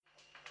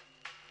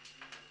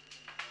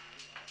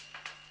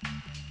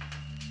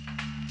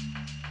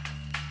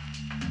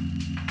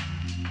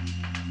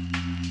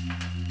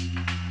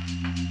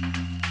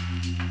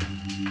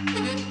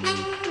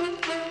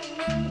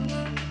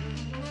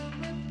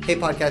Hey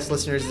podcast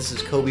listeners, this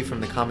is Kobe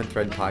from the Common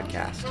Thread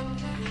podcast.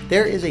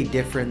 There is a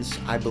difference,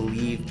 I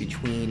believe,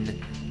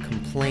 between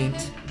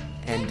complaint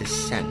and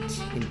dissent.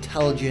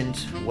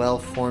 Intelligent,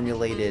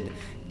 well-formulated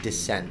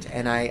dissent.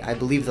 And I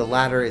believe the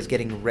latter is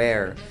getting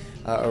rare,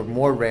 or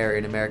more rare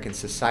in American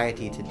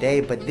society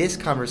today. But this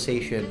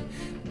conversation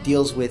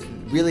deals with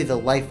really the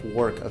life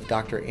work of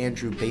Dr.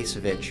 Andrew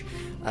Bacevich,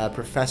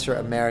 Professor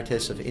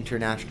Emeritus of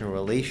International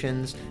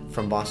Relations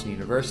from Boston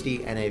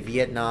University and a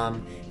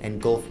Vietnam and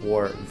Gulf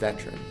War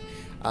veteran.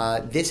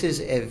 This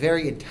is a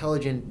very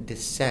intelligent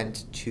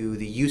dissent to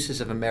the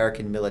uses of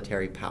American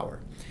military power.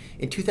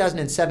 In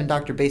 2007,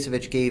 Dr.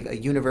 Bacevich gave a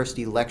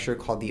university lecture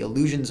called The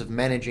Illusions of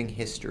Managing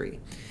History.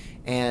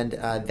 And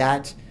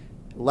that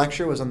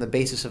lecture was on the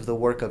basis of the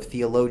work of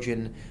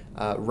theologian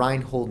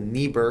Reinhold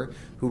Niebuhr,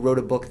 who wrote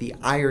a book, The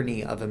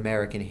Irony of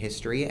American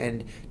History.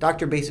 And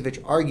Dr.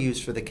 Bacevich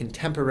argues for the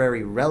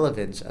contemporary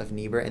relevance of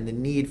Niebuhr and the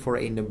need for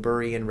a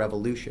Niebuhrian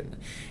revolution.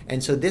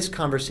 And so this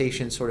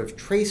conversation sort of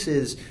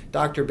traces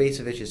Dr.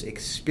 Bacevich's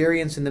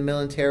experience in the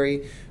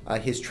military,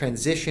 his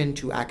transition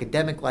to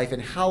academic life,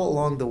 and how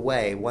along the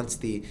way, once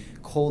the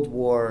Cold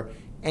War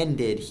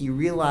ended, he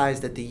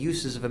realized that the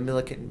uses of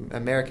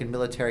American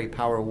military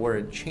power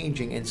weren't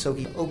changing, and so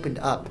he opened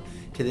up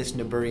to this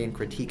Niebuhrian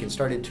critique and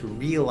started to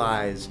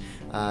realize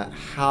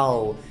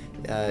how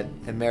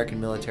American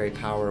military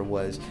power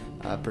was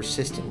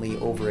persistently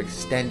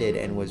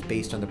overextended and was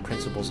based on the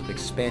principles of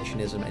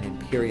expansionism and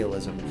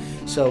imperialism.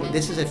 So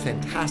this is a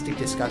fantastic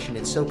discussion.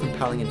 It's so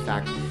compelling, in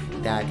fact,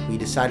 that we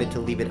decided to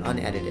leave it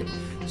unedited.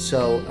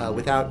 So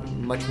without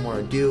much more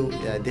ado,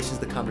 this is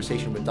the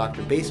conversation with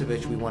Dr.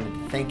 Bacevich. We wanted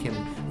to thank him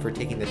for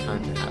taking the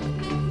time to have it.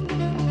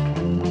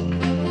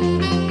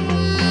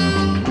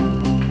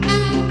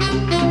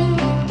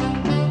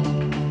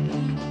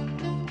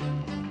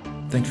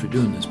 Thanks for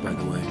doing this, by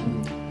the way.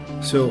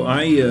 So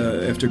I,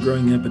 after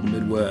growing up in the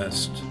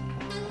Midwest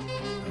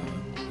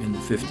in the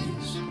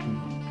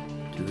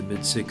 50s to the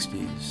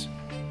mid-60s,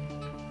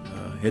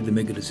 had to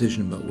make a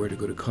decision about where to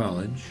go to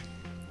college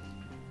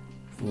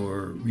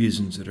for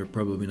reasons that are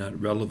probably not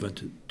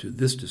relevant to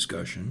this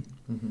discussion.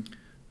 Mm-hmm.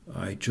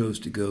 I chose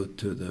to go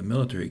to the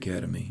military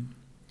academy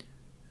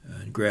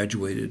and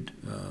graduated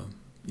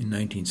in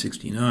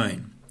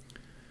 1969.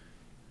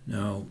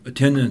 Now,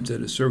 attendance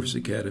at a service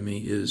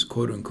academy is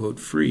quote-unquote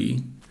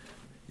free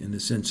in the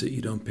sense that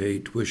you don't pay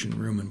tuition,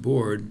 room, and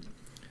board,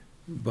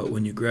 but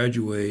when you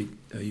graduate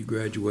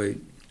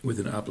with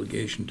an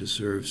obligation to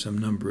serve some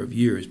number of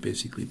years,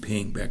 basically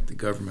paying back the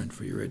government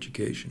for your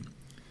education.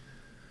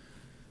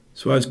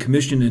 So I was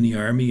commissioned in the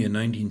Army in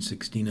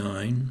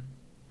 1969,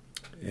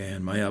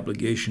 and my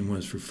obligation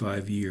was for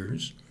 5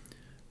 years.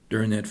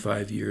 During that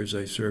 5 years,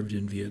 I served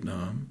in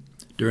Vietnam.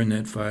 During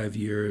that 5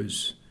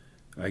 years,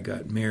 I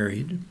got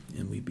married,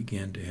 and we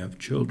began to have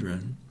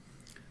children.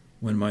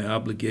 When my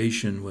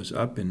obligation was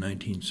up in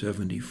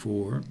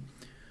 1974,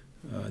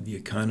 the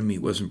economy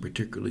wasn't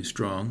particularly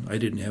strong. I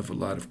didn't have a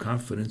lot of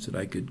confidence that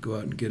I could go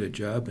out and get a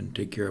job and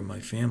take care of my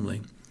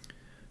family.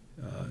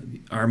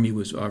 The Army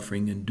was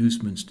offering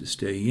inducements to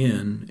stay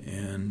in,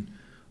 and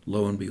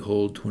lo and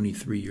behold,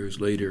 23 years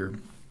later,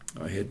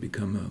 I had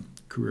become a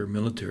career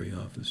military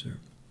officer.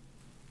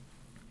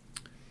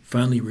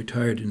 Finally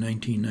retired in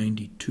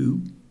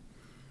 1992.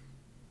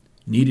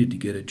 Needed to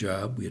get a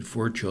job. We had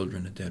 4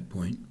 children at that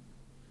point.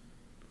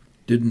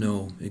 Didn't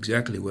know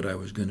exactly what I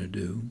was going to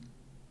do.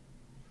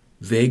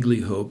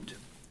 Vaguely hoped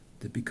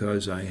that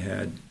because I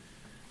had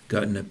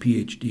gotten a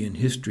PhD in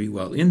history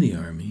while in the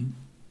Army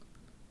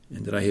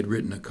and that I had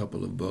written a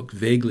couple of books,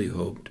 vaguely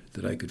hoped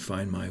that I could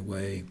find my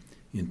way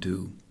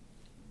into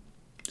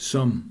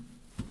some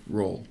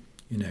role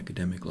in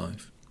academic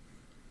life.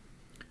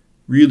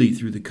 Really,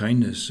 through the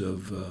kindness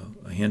of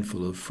a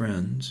handful of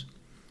friends,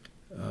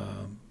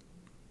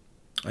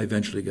 I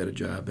eventually got a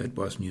job at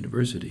Boston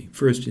University,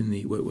 first in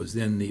what was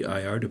then the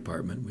IR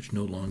department, which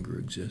no longer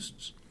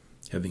exists,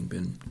 having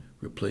been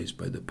replaced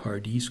by the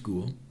Pardee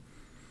School.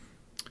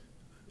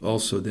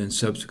 Also then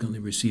subsequently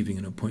receiving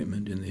an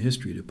appointment in the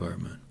history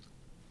department.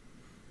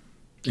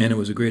 And it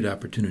was a great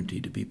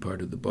opportunity to be part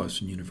of the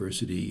Boston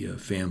University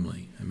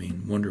family. I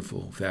mean,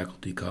 wonderful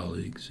faculty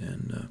colleagues,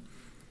 and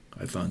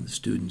I found the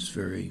students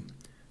very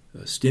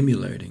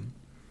stimulating.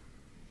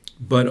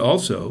 But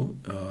also,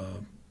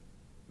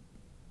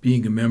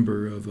 being a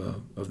member of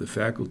the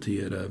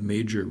faculty at a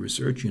major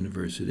research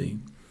university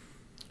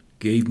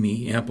gave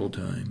me ample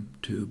time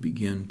to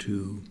begin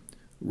to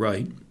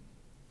write.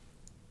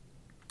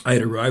 I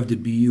had arrived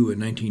at BU in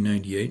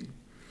 1998,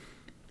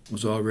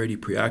 was already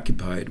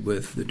preoccupied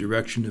with the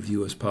direction of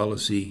U.S.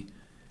 policy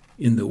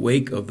in the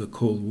wake of the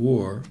Cold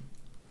War.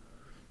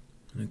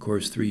 And of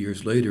course, 3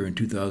 years later, in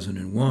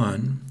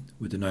 2001,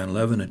 with the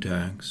 9/11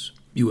 attacks,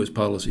 U.S.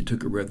 policy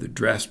took a rather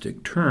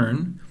drastic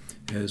turn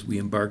as we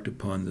embarked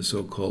upon the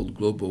so-called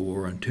global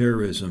war on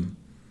terrorism,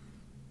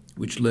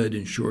 which led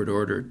in short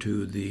order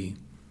to the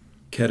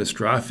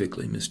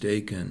catastrophically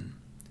mistaken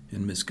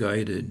and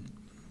misguided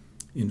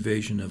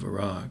invasion of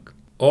Iraq.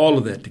 All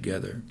of that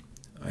together,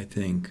 I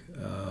think,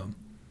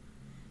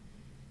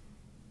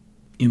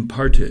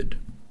 imparted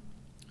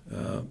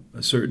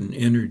a certain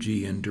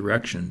energy and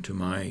direction to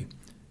my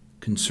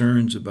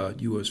concerns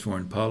about U.S.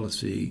 foreign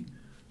policy,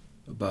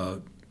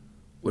 about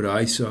what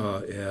I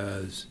saw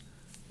as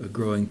a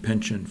growing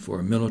penchant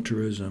for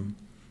militarism,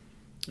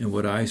 and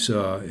what I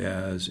saw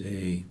as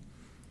a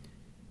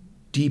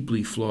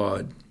deeply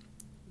flawed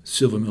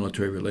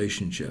civil-military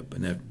relationship.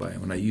 And that,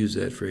 when I use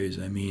that phrase,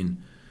 I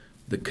mean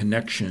the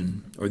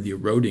connection, or the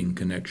eroding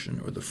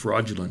connection, or the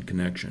fraudulent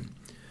connection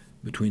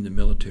between the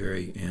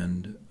military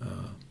and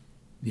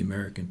the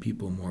American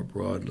people more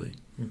broadly.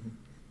 Mm-hmm.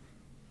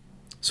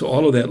 So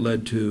all of that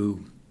led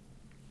to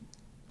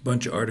a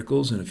bunch of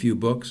articles and a few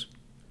books.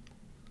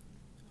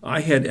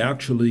 I had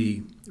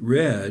actually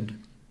read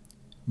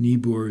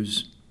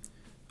Niebuhr's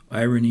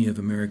Irony of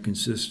American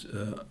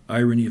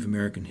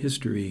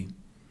History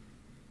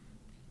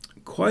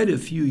quite a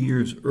few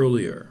years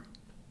earlier,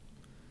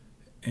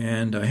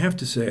 and I have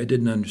to say I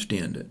didn't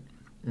understand it.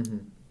 Mm-hmm.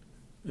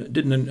 I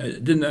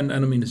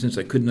don't mean in the sense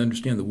I couldn't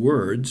understand the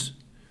words,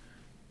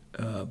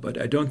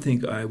 but I don't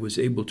think I was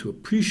able to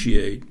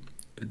appreciate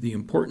the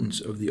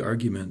importance of the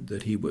argument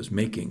that he was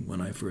making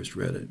when I first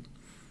read it.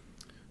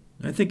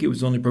 I think it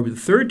was only probably the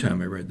third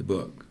time I read the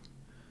book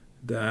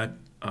that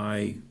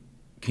I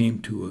came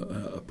to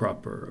a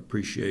proper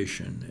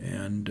appreciation,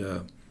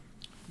 and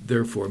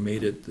therefore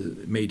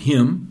made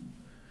him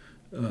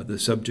the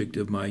subject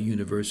of my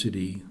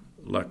university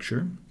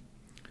lecture,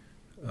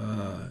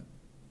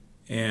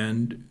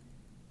 and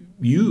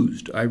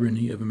used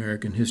Irony of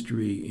American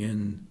History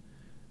in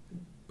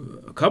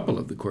a couple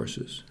of the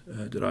courses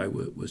that I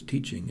was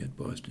teaching at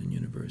Boston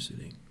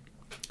University.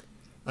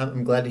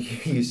 I'm glad to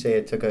hear you say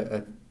it took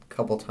a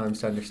couple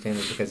times to understand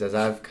it, because as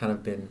I've kind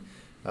of been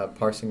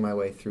parsing my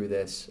way through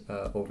this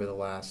over the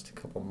last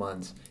couple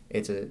months,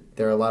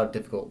 there are a lot of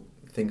difficult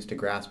things to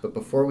grasp. But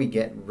before we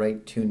get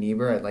right to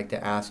Niebuhr, I'd like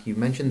to ask, you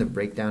mentioned the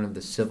breakdown of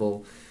the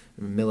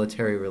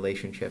civil-military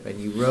relationship,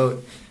 and you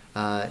wrote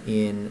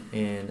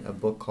in a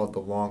book called The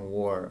Long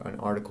War an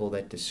article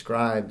that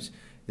describes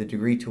the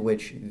degree to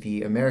which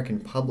the American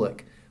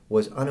public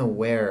was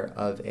unaware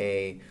of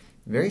a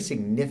very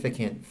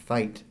significant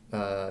fight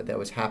that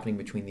was happening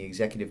between the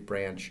executive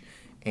branch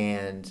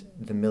and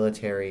the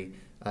military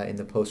in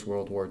the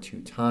post-World War II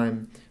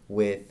time,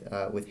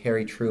 with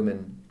Harry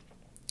Truman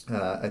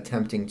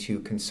attempting to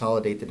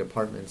consolidate the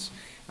departments,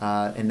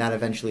 and that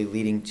eventually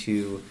leading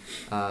to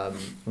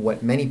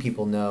what many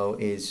people know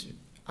is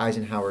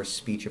Eisenhower's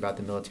speech about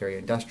the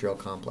military-industrial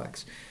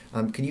complex.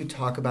 Can you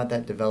talk about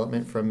that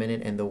development for a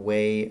minute, and the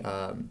way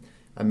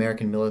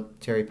American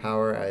military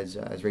power, as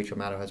Rachel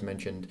Maddow has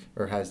mentioned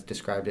or has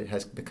described it,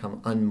 has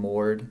become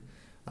unmoored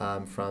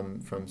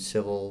from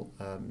civil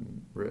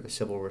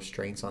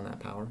restraints on that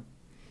power?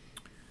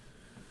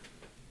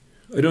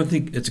 I don't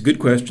think it's a good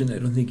question. I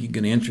don't think you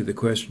can answer the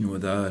question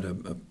without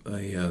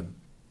an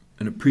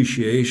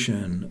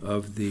appreciation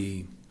of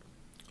the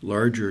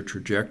larger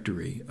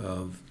trajectory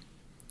of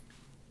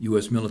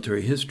U.S.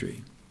 military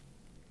history.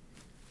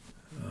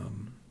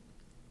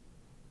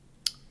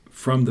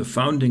 From the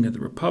founding of the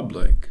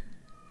Republic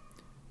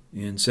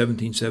in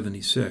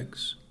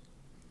 1776,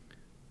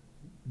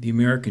 the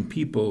American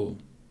people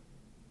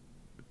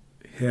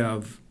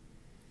had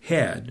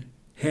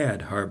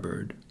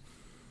harbored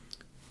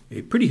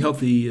a pretty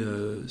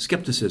healthy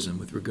skepticism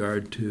with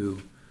regard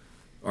to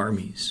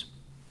armies.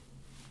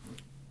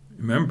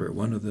 Remember,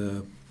 one of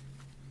the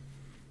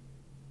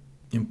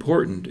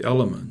important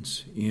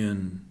elements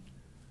in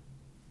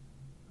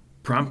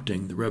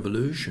prompting the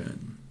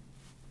revolution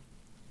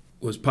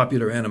was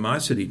popular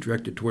animosity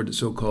directed toward the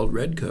so-called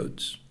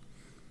redcoats,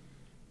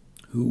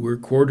 who were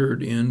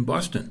quartered in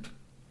Boston.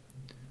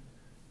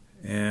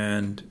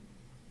 And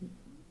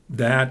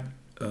that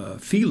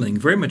feeling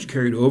very much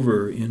carried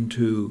over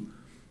into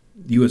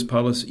the U.S.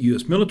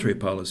 military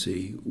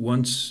policy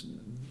once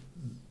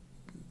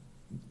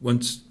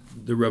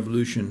the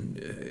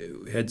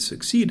revolution had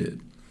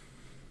succeeded.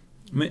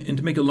 And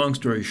to make a long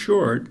story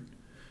short,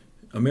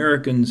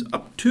 Americans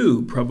up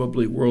to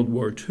probably World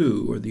War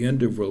II or the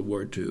end of World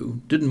War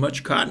II didn't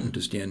much cotton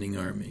to standing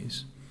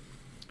armies.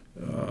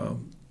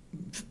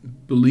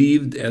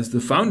 Believed, as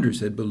the founders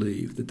had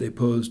believed, that they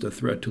posed a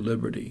threat to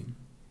liberty.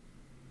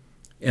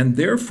 And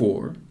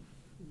therefore,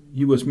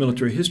 U.S.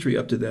 military history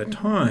up to that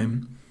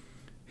time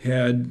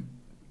had,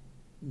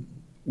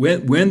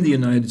 when the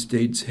United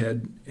States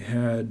had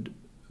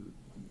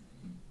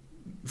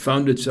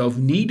found itself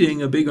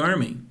needing a big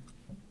army,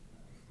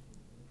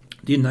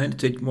 the United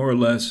States more or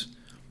less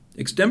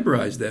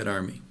extemporized that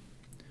army,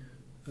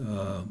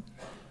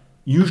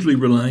 usually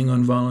relying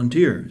on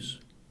volunteers.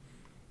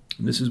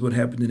 And this is what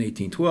happened in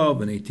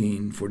 1812, in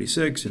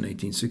 1846, in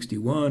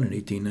 1861, in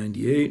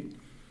 1898.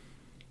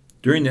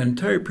 During that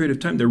entire period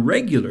of time, the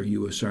regular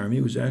U.S. Army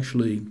was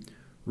actually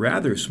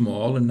rather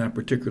small and not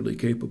particularly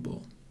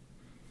capable.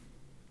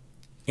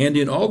 And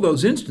in all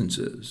those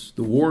instances,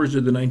 the wars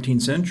of the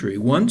 19th century,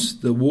 once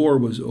the war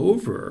was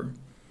over,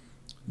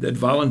 that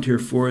volunteer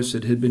force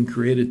that had been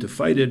created to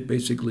fight it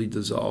basically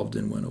dissolved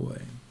and went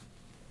away.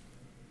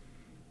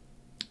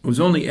 It was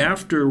only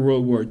after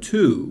World War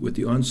II, with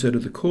the onset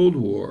of the Cold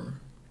War,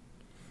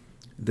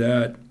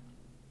 that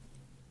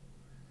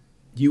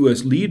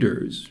U.S.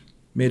 leaders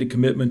made a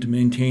commitment to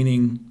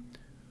maintaining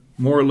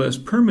more or less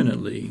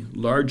permanently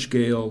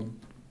large-scale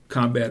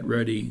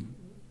combat-ready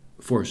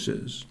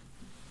forces.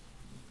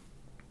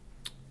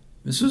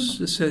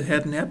 This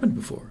hadn't happened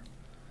before.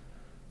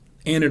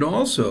 And it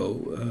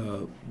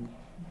also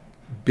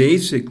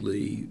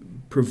basically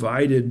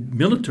provided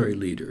military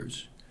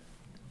leaders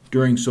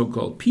during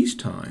so-called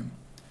peacetime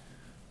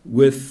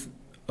with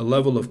a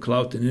level of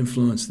clout and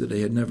influence that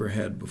they had never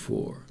had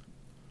before.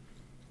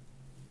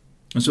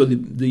 And so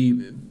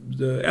the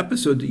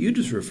episode that you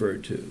just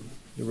referred to,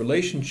 the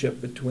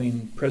relationship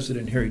between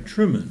President Harry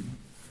Truman,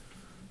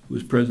 who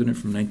was president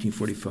from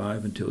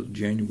 1945 until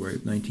January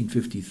of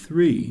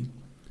 1953,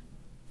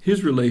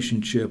 his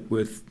relationship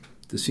with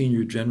the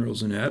senior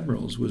generals and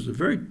admirals was a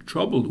very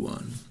troubled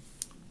one.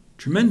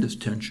 Tremendous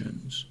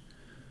tensions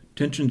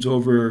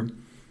over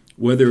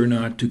whether or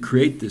not to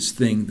create this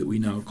thing that we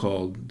now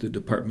call the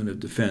Department of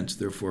Defense,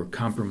 therefore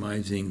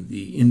compromising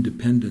the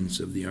independence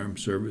of the armed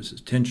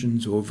services,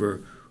 tensions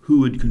over who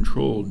would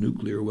control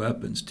nuclear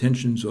weapons,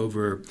 tensions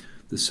over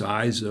the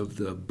size of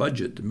the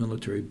budget, the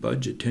military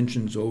budget,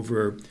 tensions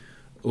over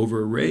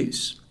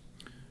race.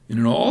 And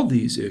in all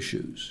these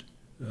issues,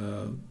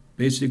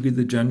 basically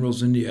the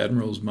generals and the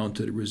admirals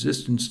mounted a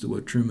resistance to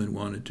what Truman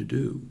wanted to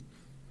do.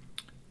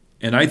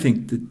 And I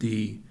think that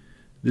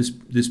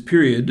this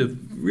period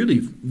of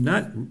really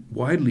not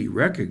widely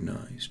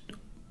recognized,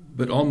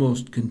 but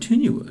almost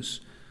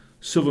continuous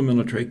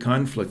civil-military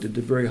conflict at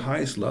the very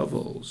highest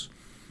levels,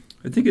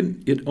 I think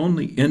it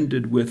only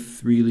ended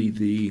with really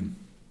the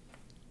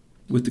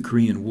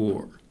Korean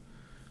War.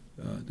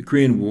 The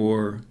Korean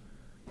War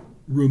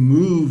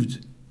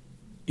removed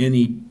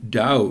any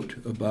doubt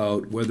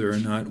about whether or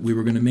not we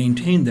were going to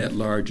maintain that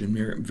large and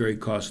very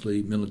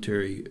costly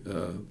military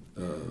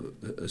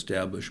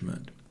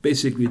establishment.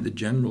 Basically, the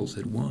generals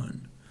had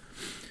won.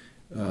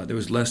 There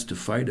was less to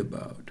fight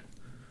about.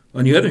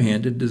 On the other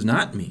hand, it does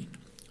not mean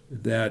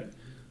that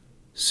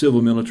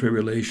civil-military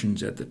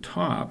relations at the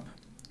top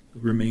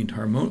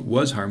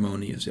was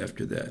harmonious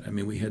after that. I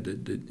mean, we had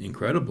the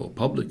incredible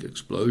public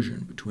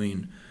explosion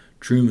between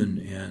Truman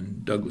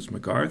and Douglas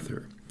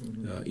MacArthur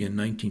in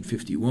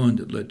 1951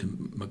 that led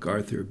to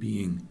MacArthur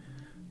being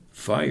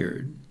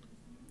fired.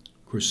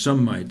 Of course,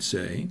 some might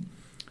say,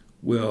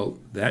 well,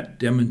 that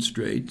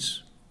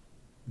demonstrates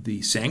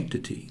the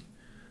sanctity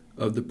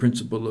of the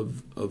principle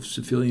of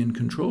civilian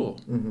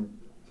control. Mm-hmm.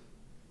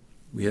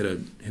 We had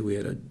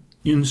an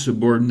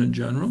insubordinate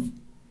general,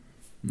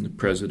 and the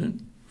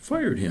president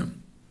fired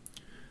him.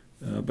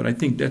 But I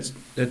think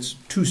that's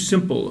too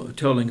simple a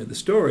telling of the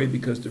story,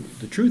 because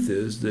the truth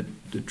is that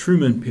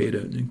Truman paid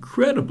an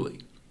incredibly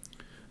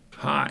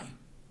high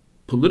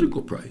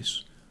political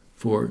price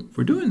for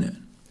doing that.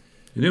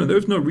 There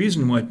was no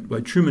reason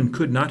why Truman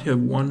could not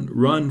have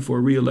run for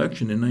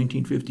re-election in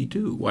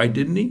 1952. Why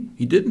didn't he?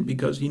 He didn't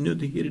because he knew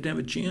that he didn't have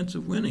a chance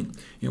of winning.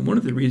 And one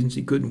of the reasons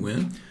he couldn't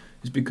win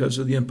is because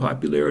of the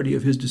unpopularity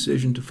of his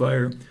decision to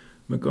fire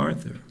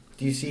MacArthur.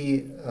 Do you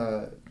see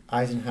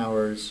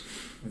Eisenhower's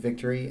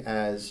victory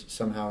as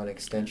somehow an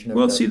extension of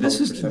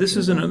this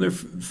is another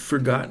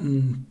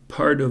forgotten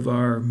part of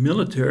our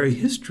military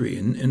history,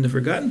 and the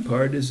forgotten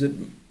part is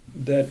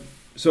that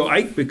so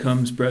Ike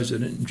becomes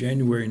president in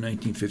January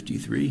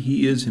 1953.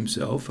 He is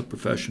himself a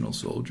professional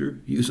soldier.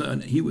 He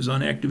was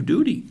on active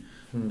duty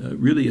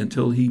really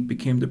until he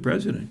became the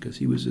president, because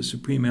he was a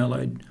supreme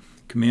Allied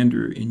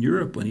commander in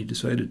Europe when he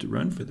decided to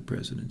run for the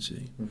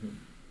presidency. Mm-hmm.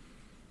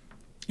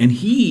 And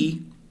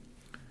he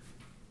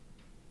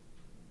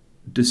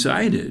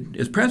decided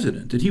as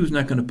president that he was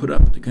not going to put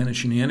up with the kind of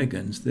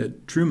shenanigans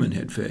that Truman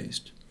had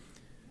faced.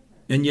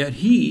 And yet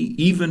he,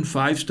 even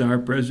five-star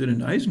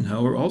President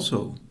Eisenhower,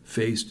 also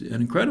faced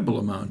an incredible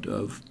amount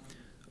of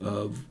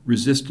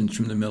resistance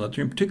from the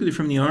military, and particularly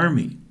from the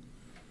Army.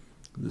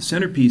 The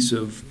centerpiece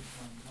of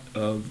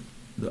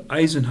the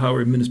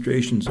Eisenhower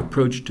administration's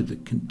approach to the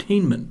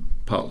containment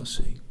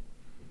policy,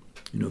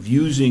 of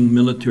using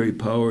military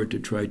power to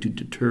try to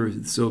deter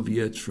the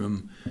Soviets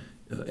from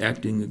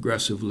acting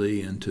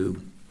aggressively and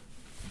to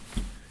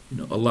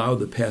allow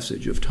the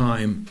passage of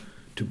time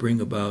to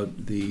bring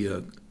about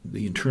the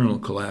internal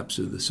collapse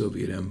of the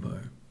Soviet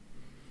Empire.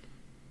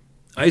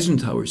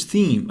 Eisenhower's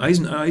theme,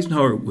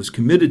 Eisenhower was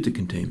committed to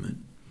containment,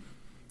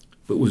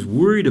 but was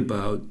worried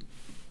about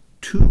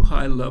too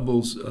high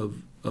levels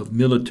of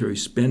military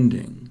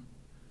spending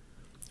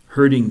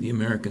hurting the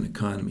American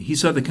economy. He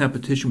saw the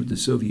competition with the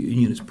Soviet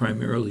Union as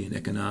primarily an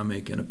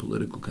economic and a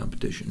political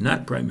competition,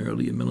 not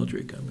primarily a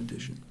military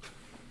competition.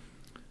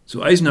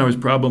 So Eisenhower's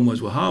problem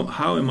was, well,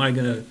 how am I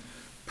going to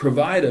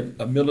provide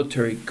a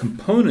military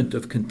component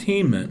of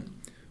containment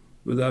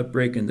without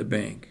breaking the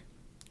bank?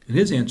 And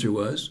his answer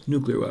was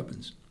nuclear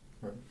weapons.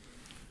 Right.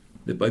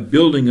 That by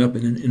building up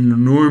an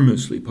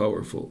enormously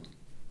powerful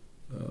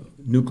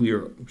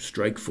nuclear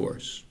strike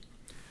force,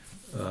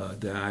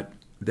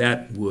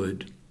 that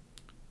would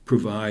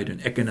provide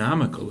an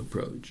economical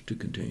approach to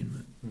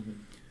containment.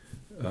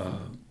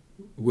 Mm-hmm.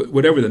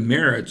 Whatever the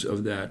merits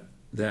of that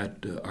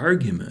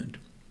argument,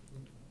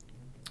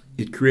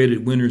 it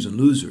created winners and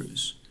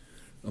losers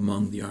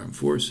among the armed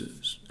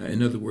forces.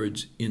 In other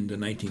words, in the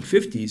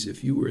 1950s,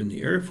 if you were in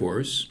the Air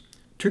Force,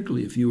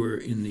 particularly if you were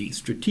in the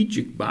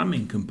strategic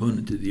bombing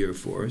component of the Air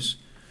Force,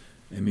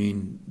 I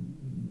mean,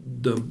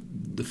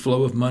 the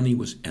flow of money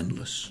was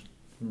endless.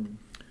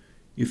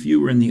 If you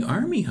were in the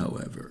Army,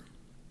 however,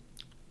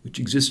 which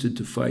existed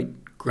to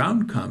fight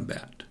ground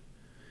combat,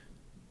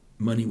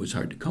 money was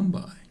hard to come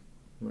by.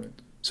 Right.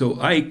 So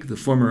Ike, the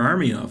former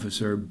Army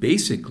officer,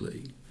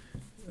 basically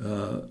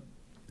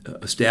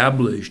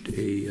established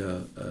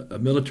a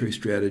military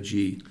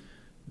strategy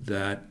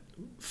that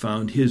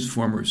found his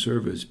former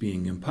service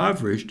being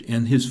impoverished,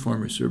 and his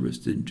former service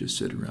didn't just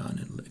sit around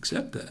and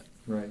accept that.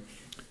 Right.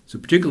 So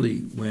particularly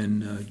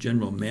when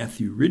General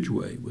Matthew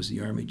Ridgway was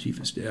the Army Chief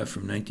of Staff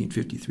from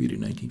 1953 to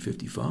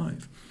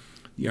 1955,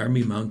 the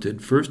Army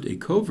mounted first a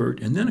covert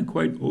and then a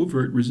quite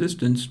overt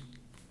resistance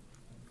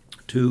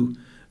to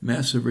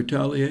massive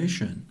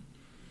retaliation,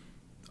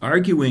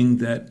 arguing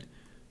that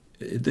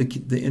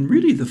and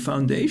really the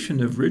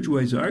foundation of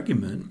Ridgway's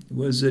argument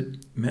was that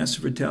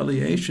massive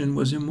retaliation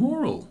was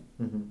immoral.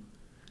 Mm-hmm.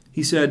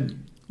 He said,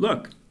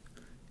 look,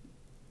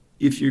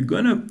 if you're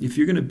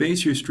gonna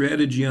base your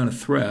strategy on a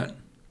threat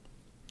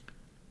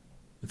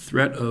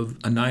of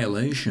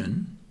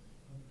annihilation,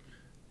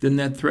 then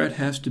that threat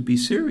has to be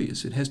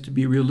serious. It has to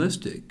be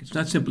realistic. It's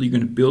not simply you're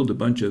going to build a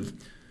bunch of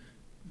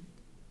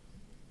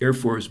Air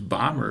Force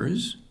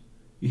bombers.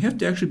 You have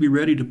to actually be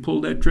ready to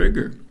pull that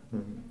trigger.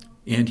 Mm-hmm.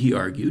 And he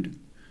argued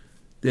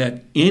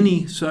that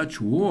any such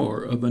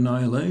war of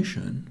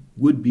annihilation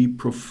would be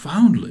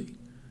profoundly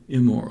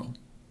immoral.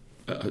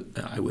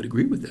 I would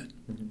agree with that.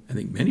 Mm-hmm. I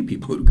think many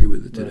people would agree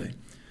with it today. Right.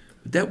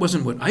 But that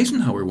wasn't what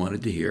Eisenhower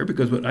wanted to hear,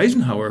 because what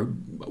Eisenhower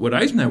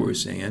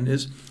was saying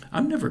is,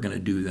 I'm never going to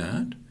do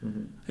that.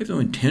 Mm-hmm. I have no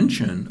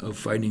intention of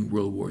fighting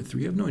World War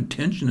III. I have no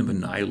intention of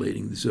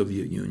annihilating the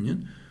Soviet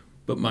Union.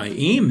 But my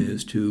aim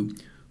is to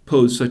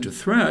pose such a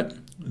threat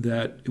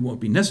that it won't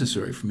be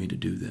necessary for me to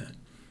do that.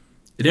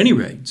 At any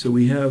rate, so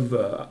we have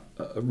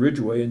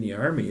Ridgway in the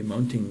Army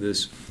mounting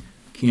this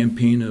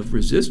campaign of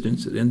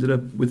resistance that ended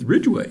up with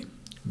Ridgway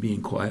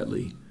being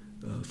quietly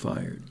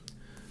fired.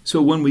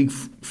 So when we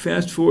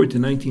fast forward to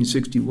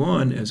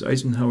 1961, as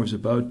Eisenhower's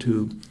about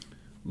to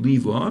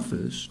leave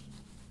office,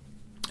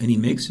 and he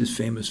makes his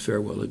famous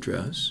farewell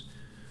address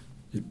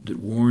that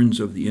warns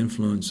of the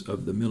influence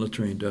of the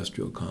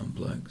military-industrial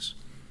complex,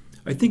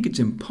 I think it's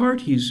in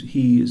part he's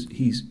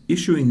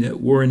issuing that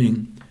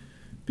warning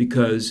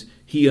because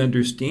he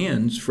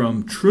understands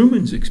from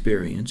Truman's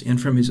experience and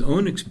from his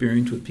own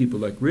experience with people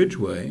like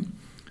Ridgway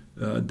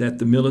that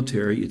the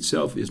military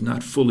itself is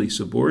not fully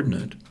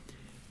subordinate.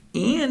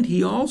 And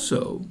he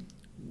also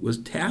was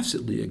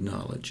tacitly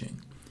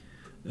acknowledging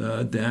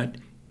that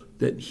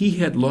he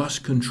had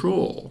lost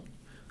control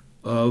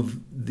of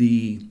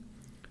the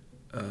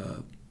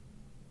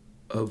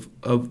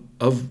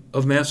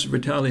of massive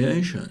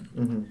retaliation.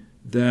 Mm-hmm.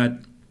 That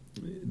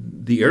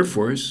the Air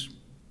Force,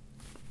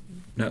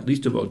 not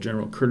least of all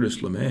General Curtis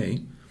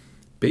LeMay,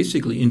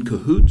 basically in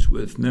cahoots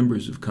with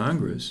members of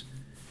Congress,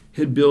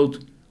 had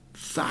built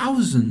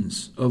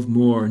thousands of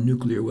more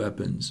nuclear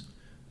weapons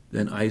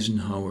than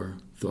Eisenhower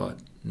thought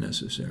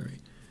necessary,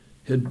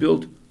 had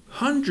built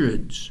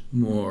hundreds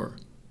more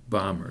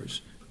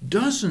bombers,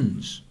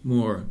 dozens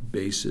more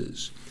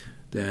bases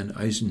than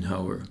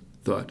Eisenhower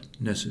thought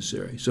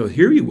necessary. So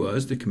here he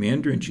was, the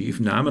commander-in-chief,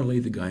 nominally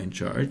the guy in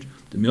charge,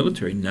 the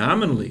military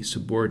nominally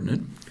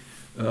subordinate,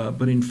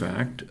 but in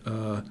fact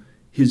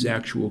his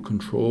actual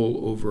control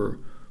over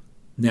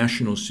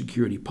national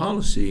security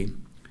policy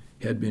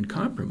had been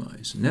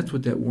compromised. And that's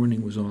what that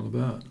warning was all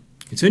about.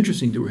 It's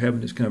interesting that we're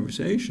having this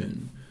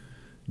conversation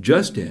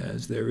just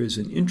as there is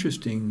an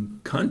interesting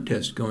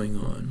contest going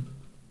on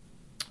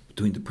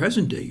between the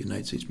present-day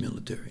United States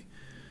military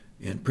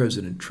and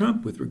President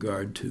Trump with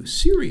regard to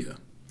Syria.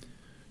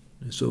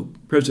 So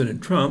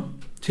President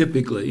Trump,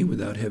 typically,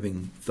 without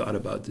having thought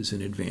about this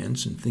in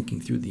advance and thinking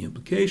through the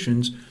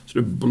implications,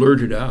 sort of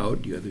blurted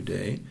out the other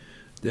day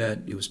that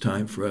it was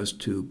time for us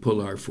to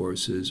pull our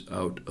forces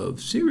out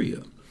of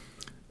Syria,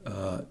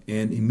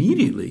 and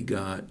immediately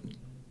got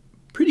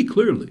pretty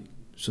clearly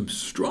some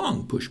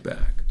strong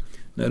pushback,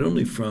 not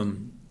only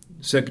from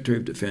Secretary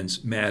of Defense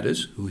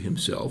Mattis, who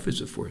himself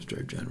is a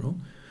four-star general,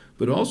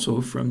 but also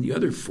from the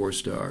other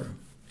four-star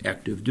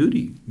active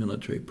duty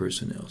military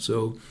personnel.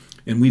 So,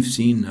 and we've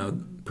seen now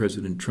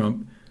President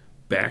Trump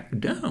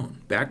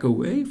back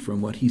away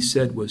from what he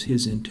said was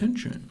his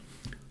intention.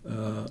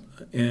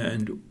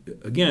 And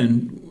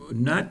again,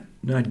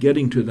 not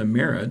getting to the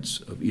merits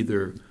of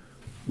either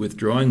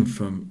withdrawing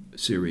from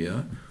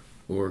Syria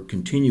or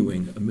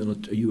continuing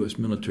a U.S.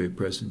 military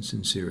presence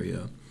in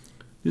Syria.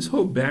 This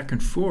whole back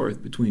and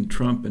forth between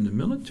Trump and the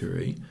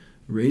military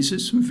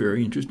raises some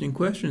very interesting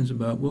questions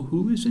about, well,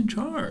 who is in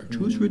charge?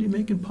 Mm-hmm. Who's really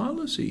making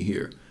policy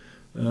here?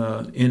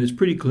 And it's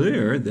pretty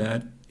clear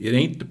that it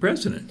ain't the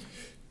president.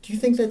 Do you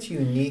think that's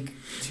unique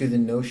to the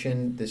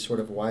notion, this sort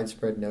of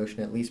widespread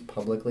notion, at least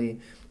publicly,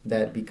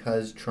 that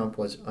because Trump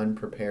was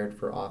unprepared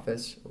for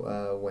office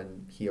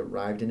when he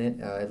arrived in it,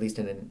 at least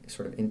in a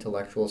sort of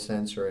intellectual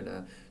sense or in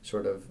a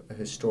sort of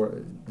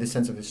the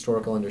sense of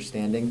historical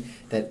understanding,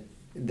 that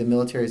the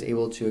military is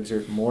able to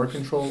exert more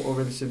control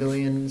over the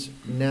civilians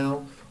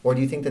now? Or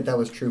do you think that that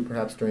was true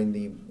perhaps during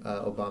the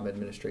Obama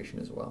administration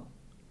as well?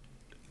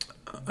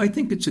 I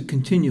think it's a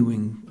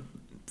continuing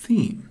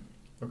theme.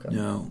 Okay.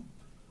 Now,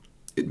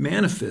 it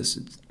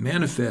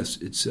manifests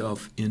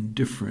itself in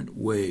different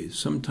ways.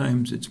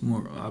 Sometimes it's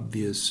more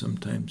obvious,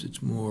 sometimes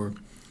it's more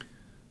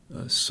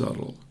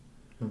subtle.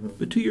 Mm-hmm.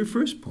 But to your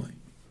first point,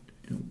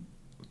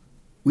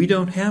 we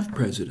don't have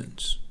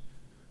presidents.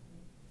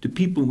 The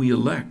people we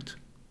elect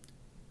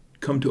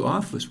come to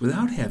office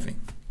without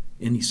having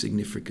any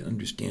significant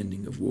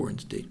understanding of war and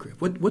statecraft.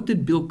 What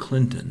did Bill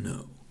Clinton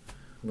know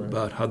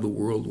about how the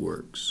world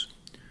works?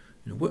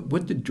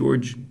 What did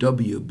George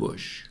W.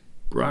 Bush,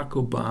 Barack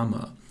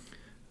Obama?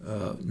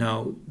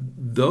 Now,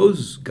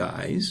 those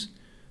guys,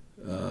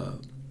 I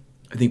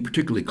think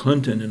particularly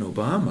Clinton and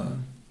Obama,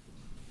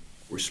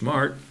 were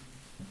smart.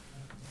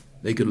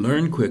 They could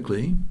learn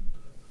quickly.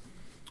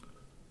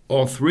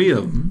 All three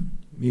of them,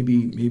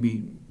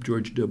 maybe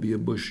George W.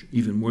 Bush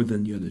even more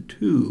than the other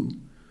two,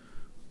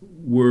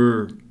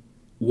 were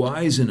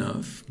wise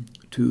enough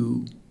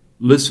to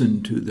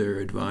listen to their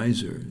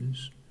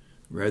advisors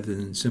rather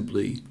than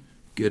simply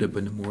get up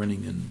in the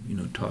morning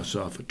and toss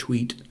off a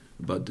tweet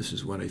about this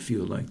is what I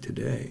feel like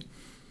today.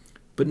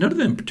 But none of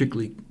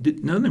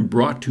them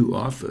brought to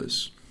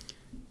office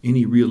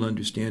any real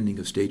understanding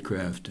of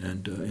statecraft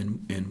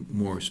and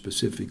more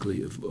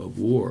specifically of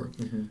war,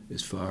 mm-hmm.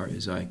 as far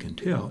as I can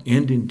tell.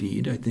 And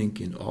indeed, I think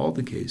in all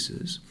the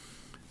cases,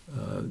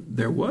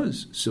 there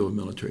was still a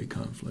military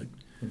conflict.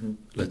 Mm-hmm.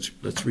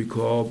 Let's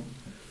recall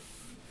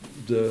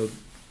the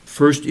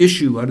first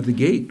issue out of the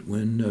gate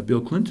when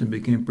Bill Clinton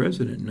became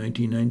president in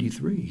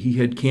 1993. He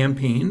had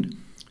campaigned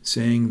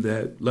saying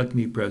that, elect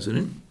me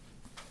president,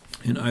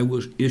 and I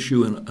will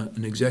issue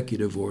an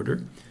executive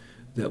order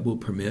that will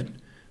permit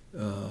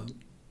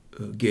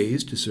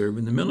gays to serve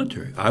in the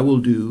military. I will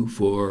do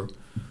for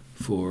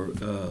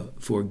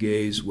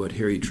gays what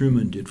Harry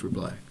Truman did for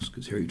blacks,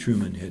 because Harry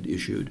Truman had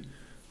issued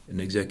an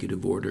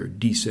executive order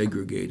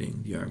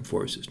desegregating the armed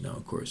forces. Now,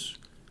 of course,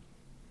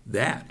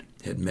 that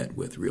had met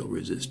with real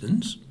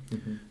resistance,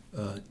 mm-hmm.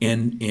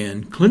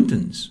 And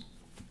Clinton's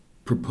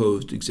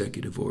proposed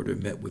executive order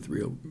met with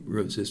real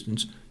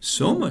resistance,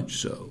 so much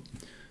so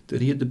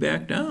that he had to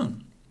back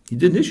down. He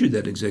didn't issue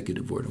that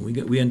executive order.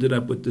 We ended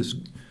up with this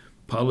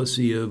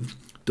policy of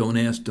don't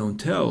ask, don't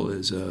tell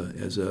as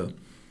a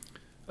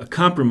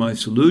compromise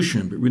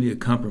solution, but really a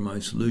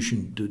compromise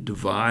solution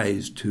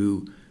devised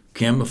to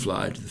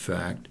camouflage the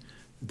fact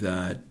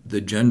that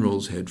the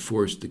generals had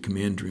forced the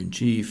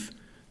commander-in-chief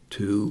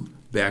to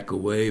back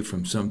away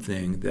from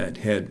something that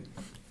had,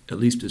 at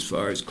least as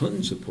far as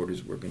Clinton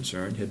supporters were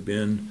concerned, had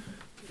been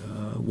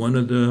one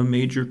of the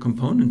major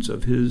components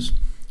of his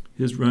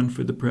run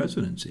for the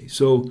presidency.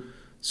 So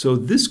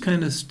this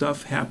kind of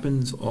stuff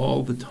happens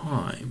all the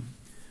time.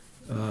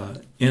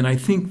 And I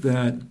think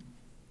that,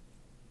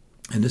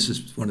 and this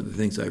is one of the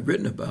things I've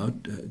written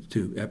about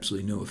to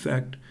absolutely no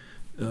effect,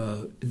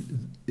 that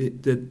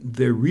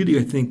there really,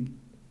 I think,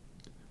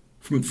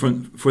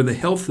 for the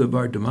health of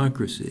our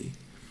democracy,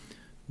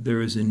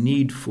 there is a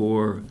need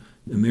for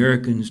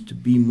Americans to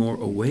be more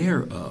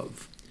aware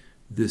of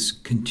this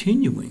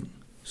continuing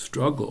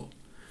struggle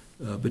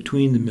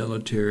between the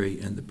military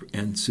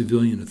and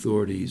civilian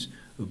authorities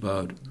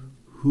about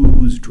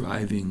who's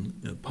driving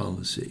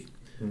policy,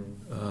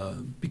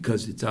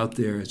 because it's out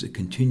there as a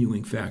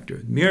continuing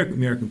factor.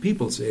 American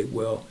people say,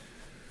 well,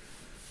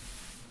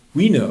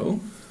 we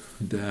know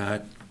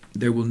that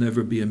there will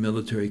never be a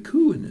military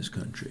coup in this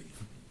country,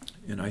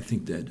 and I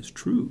think that is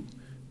true,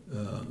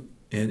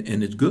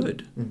 and it's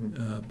good.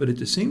 Mm-hmm. But at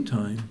the same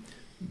time,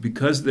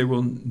 because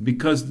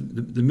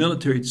the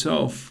military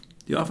itself,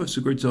 the office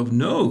of itself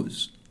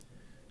knows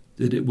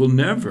that it will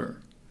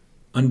never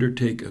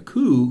undertake a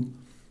coup,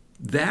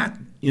 that,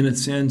 in a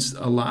sense,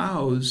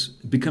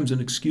 becomes an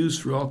excuse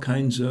for all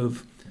kinds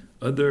of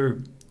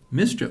other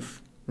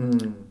mischief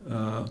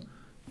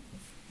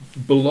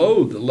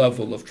below the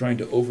level of trying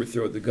to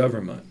overthrow the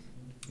government.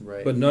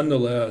 Right. But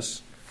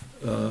nonetheless,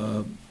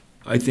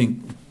 I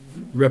think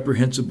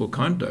reprehensible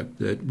conduct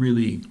that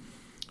really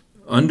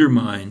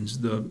undermines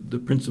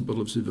the principle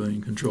of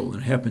civilian control,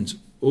 and happens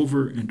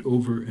over and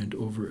over and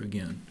over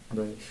again.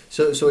 Right.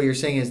 So what you're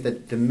saying is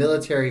that the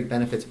military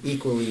benefits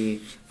equally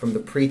from the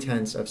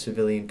pretense of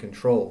civilian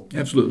control.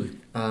 Absolutely.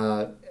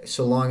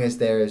 So long as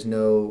there is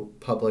no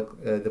public,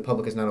 the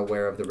public is not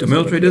aware of the risk. The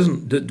military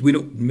doesn't. The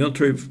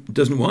military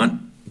doesn't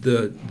want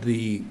the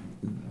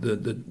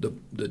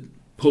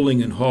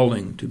pulling and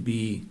hauling to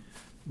be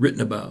written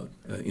about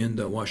in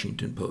the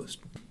Washington Post.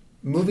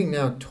 Moving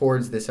now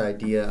towards this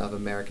idea of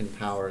American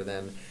power,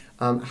 then,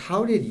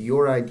 how did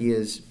your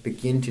ideas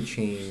begin to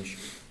change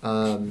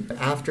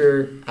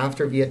After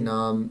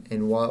Vietnam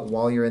and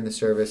while you're in the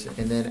service,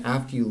 and then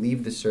after you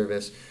leave the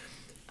service,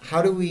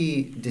 how do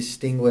we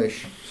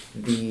distinguish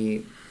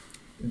the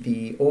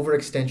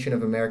overextension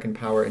of American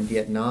power in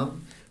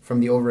Vietnam from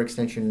the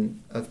overextension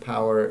of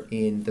power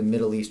in the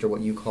Middle East, or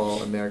what you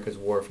call America's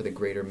war for the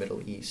greater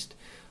Middle East?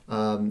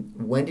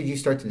 When did you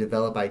start to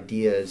develop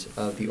ideas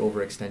of the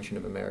overextension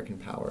of American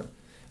power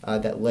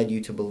that led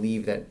you to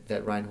believe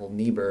that Reinhold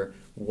Niebuhr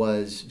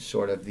was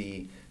sort of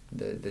the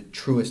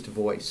truest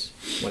voice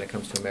when it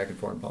comes to American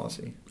foreign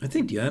policy? I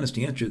think the honest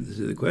answer to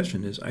the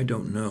question is I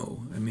don't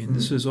know. I mean,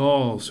 this is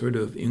all sort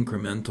of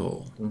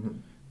incremental.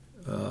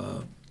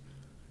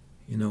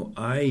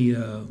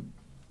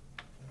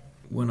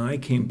 When I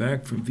came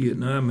back from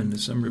Vietnam in the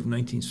summer of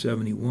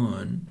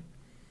 1971,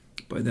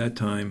 by that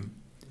time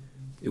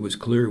it was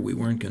clear we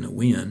weren't going to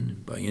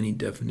win by any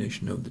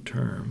definition of the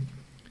term.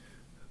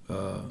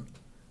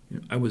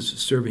 I was a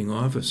serving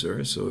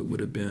officer, so it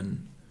would have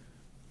been,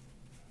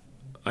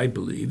 I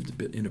believed, a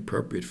bit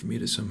inappropriate for me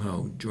to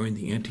somehow join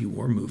the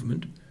anti-war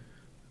movement.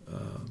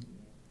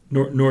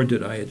 Nor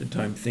did I at the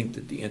time think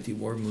that the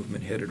anti-war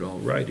movement had it all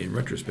right. In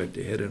retrospect,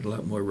 they had it a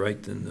lot more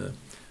right than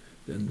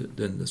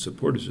the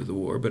supporters of the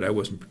war, but I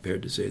wasn't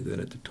prepared to say that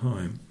at the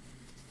time.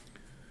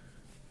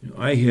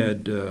 I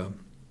had,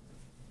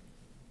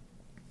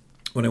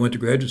 when I went to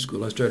graduate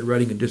school, I started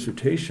writing a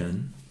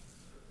dissertation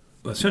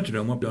centered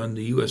on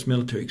the U.S.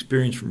 military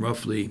experience from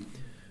roughly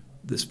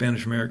the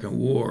Spanish-American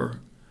War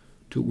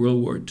to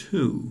World War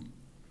II.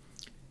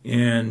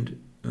 And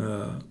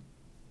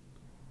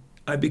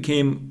I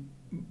became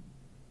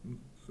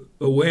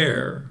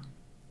aware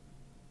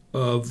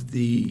of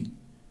the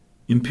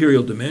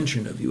imperial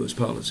dimension of U.S.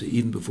 policy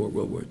even before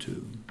World War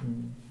II.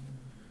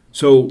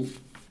 So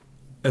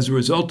as a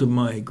result of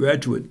my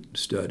graduate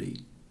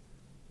study,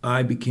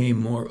 I became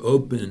more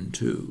open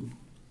to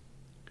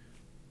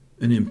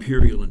an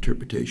imperial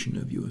interpretation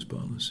of U.S.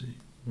 policy.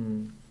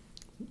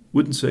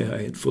 Wouldn't say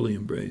I had fully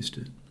embraced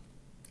it.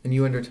 And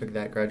you undertook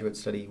that graduate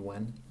study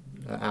when?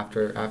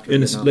 After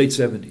in the late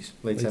 70s.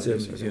 Late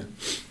 70s, okay. Yeah.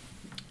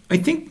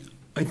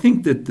 I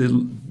think that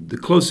the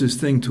closest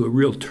thing to a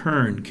real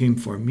turn came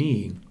for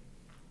me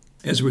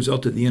as a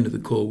result of the end of the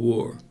Cold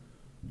War.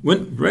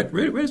 When right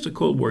as the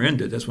Cold War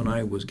ended, that's when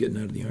I was getting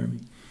out of the Army.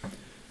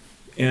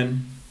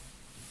 And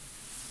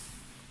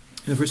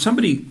for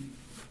somebody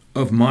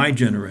of my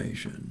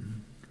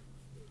generation,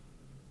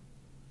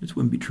 this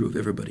wouldn't be true of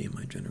everybody in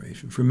my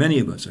generation. For many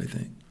of us, I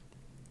think.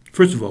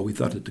 First of all, we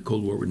thought that the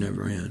Cold War would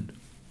never end.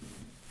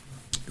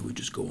 It would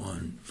just go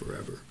on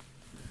forever.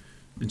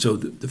 And so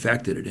the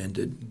fact that it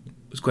ended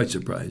was quite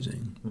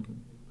surprising.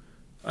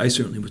 I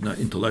certainly was not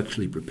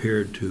intellectually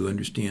prepared to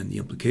understand the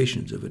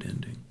implications of it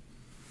ending.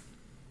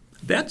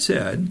 That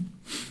said,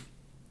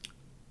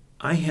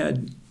 I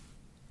had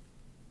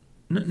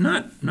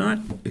not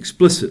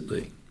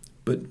explicitly,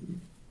 but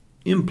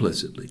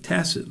implicitly,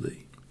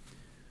 tacitly,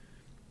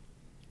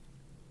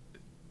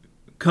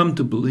 come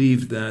to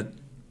believe that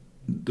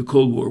the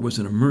Cold War was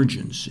an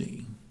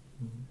emergency.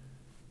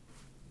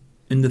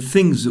 And the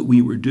things that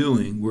we were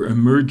doing were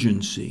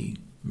emergency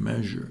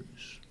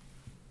measures.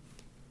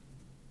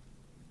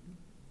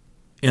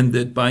 And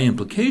that by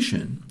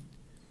implication,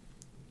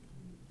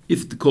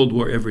 if the Cold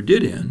War ever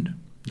did end,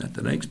 not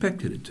that I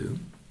expected it to,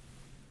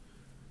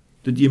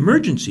 that the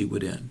emergency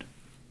would end.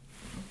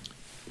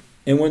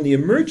 And when the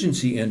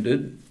emergency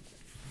ended,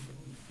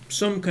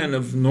 some kind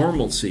of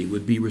normalcy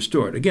would be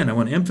restored. Again, I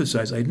want to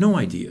emphasize, I had no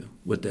idea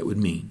what that would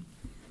mean.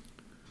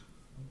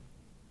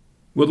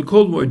 Well, the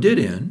Cold War did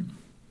end,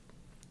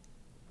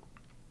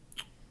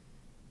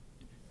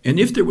 and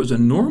if there was a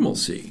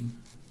normalcy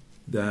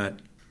that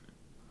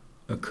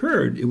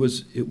occurred, it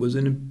was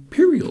an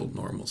imperial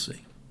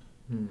normalcy.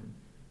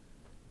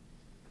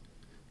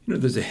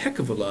 There's a heck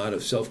of a lot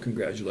of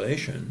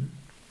self-congratulation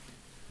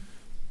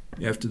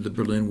after the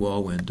Berlin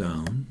Wall went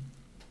down.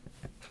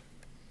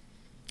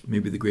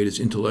 Maybe the greatest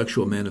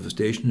intellectual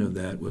manifestation of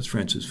that was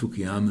Francis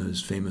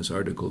Fukuyama's famous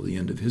article, The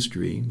End of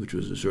History, which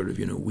was a sort of,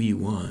 we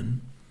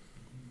won.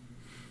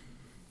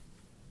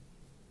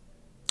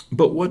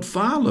 But what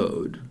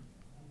followed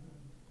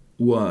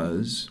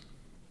was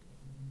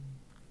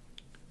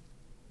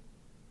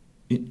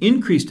an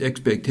increased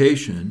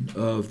expectation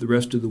of the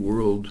rest of the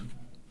world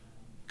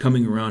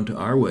coming around to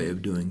our way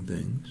of doing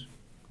things,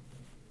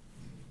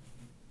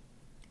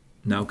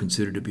 now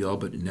considered to be all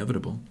but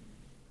inevitable.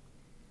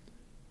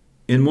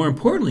 And more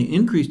importantly,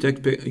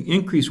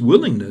 increased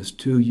willingness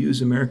to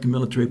use American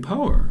military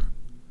power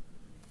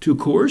to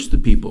coerce the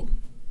people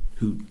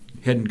who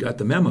hadn't got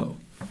the memo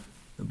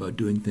about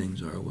doing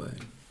things our way.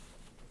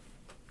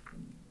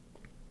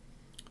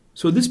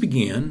 So this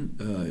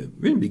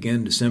really began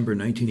in December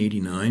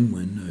 1989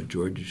 when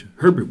George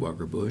Herbert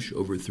Walker Bush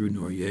overthrew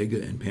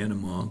Noriega in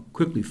Panama,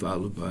 quickly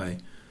followed by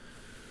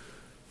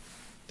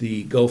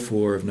the Gulf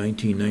War of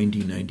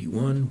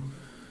 1990-91,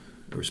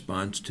 a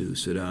response to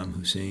Saddam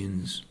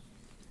Hussein's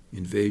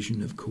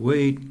invasion of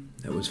Kuwait.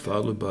 That was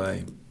followed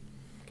by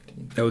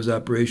That was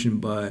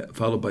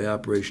followed by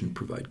Operation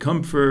Provide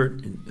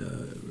Comfort,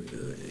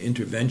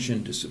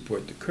 intervention to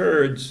support the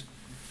Kurds,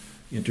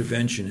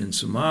 intervention in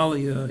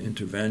Somalia,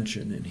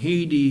 intervention in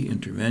Haiti,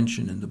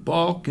 intervention in the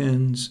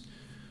Balkans,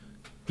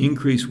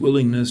 increased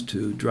willingness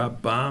to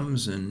drop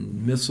bombs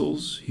and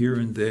missiles here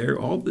and there,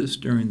 all this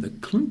during the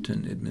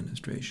Clinton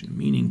administration,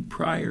 meaning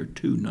prior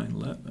to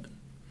 9/11.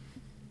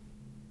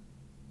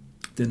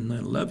 Then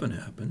 9/11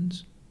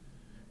 happens,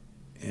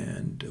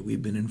 and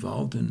we've been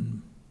involved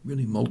in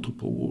really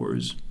multiple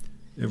wars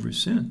ever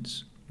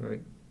since.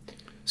 Right.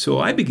 So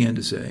I began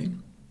to say,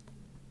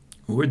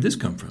 well, where'd this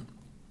come from?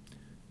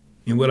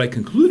 And what I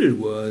concluded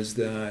was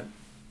that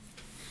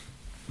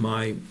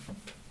my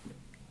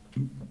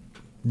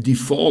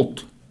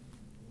default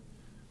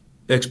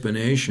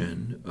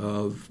explanation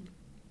of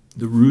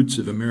the roots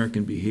of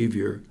American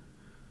behavior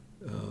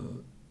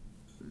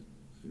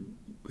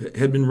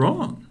had been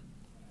wrong.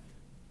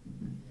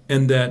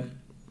 And that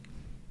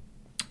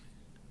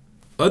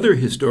other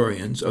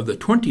historians of the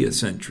 20th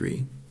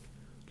century,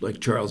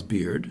 like Charles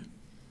Beard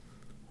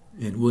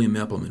and William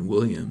Appleman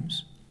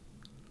Williams,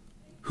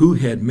 who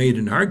had made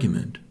an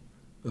argument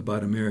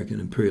about American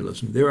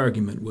imperialism, their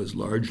argument was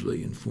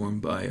largely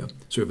informed by a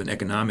sort of an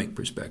economic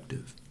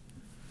perspective.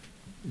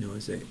 You know,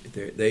 as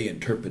they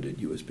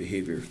interpreted U.S.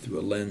 behavior through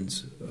a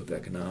lens of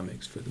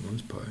economics for the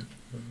most part.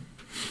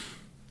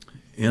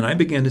 And I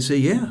began to say,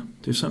 yeah,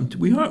 there's something.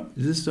 We are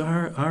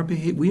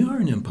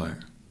an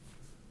empire.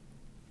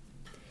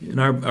 And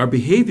our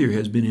behavior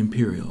has been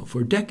imperial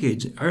for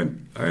decades. Our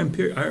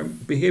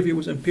behavior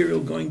was imperial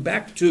going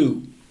back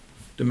to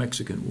the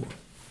Mexican War.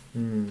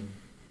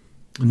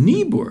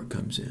 Niebuhr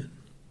comes in,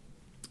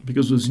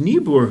 because it was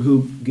Niebuhr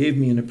who gave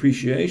me an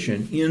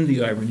appreciation in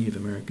The Irony of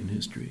American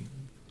History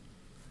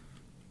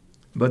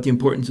about the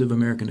importance of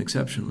American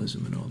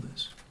exceptionalism in all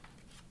this.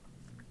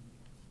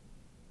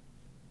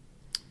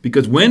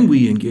 Because when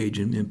we engage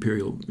in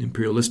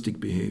imperialistic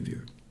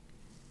behavior,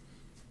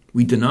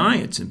 we deny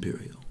it's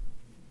imperial.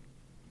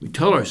 We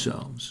tell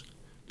ourselves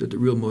that the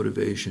real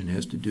motivation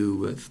has to do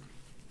with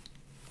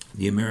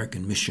the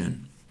American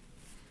mission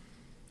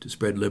to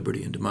spread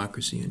liberty and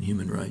democracy and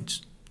human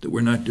rights, that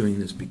we're not doing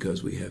this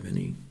because we have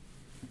any,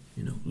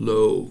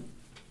 low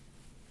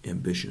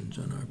ambitions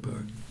on our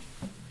part.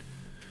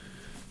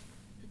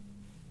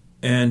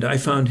 And I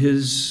found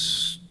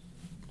his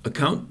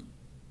account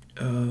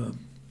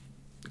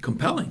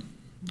compelling.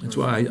 That's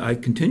why I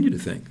continue to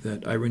think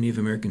that Irony of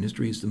American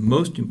History is the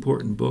most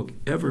important book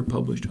ever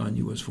published on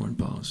U.S. foreign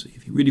policy.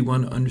 If you really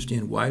want to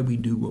understand why we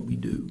do what we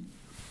do,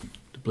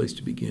 the place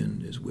to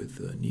begin is with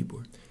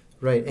Niebuhr.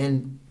 Right,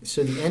 and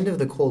so the end of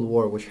the Cold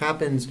War, which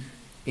happens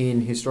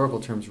in historical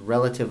terms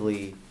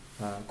relatively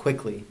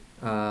quickly,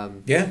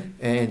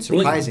 and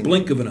surprisingly,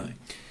 blink of an eye,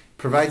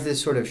 provides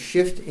this sort of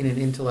shift in an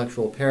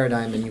intellectual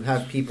paradigm, and you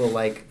have people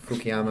like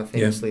Fukuyama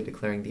famously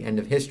declaring the end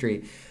of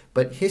history.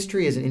 But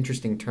history is an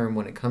interesting term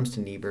when it comes to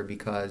Niebuhr,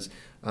 because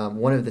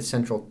one of the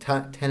central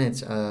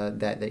tenets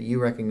that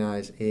you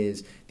recognize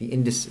is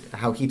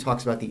how he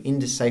talks about the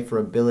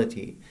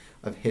indecipherability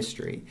of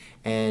history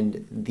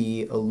and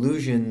the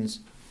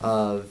illusions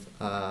of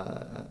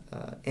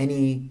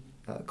any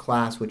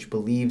class which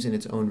believes in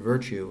its own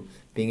virtue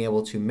being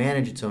able to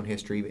manage its own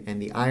history,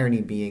 and the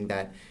irony being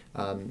that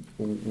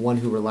one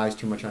who relies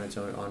too much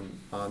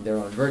on their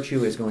own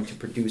virtue is going to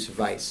produce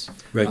vice,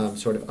 right.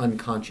 Sort of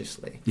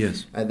unconsciously.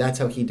 Yes, that's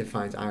how he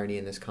defines irony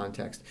in this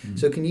context. Mm-hmm.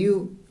 So, can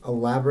you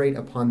elaborate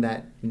upon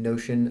that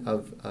notion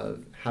of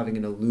having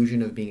an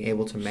illusion of being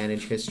able to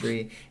manage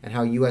history, and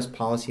how U.S.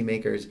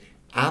 policymakers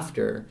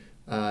after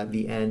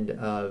the end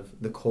of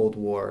the Cold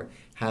War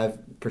have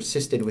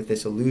persisted with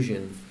this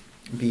illusion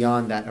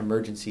beyond that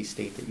emergency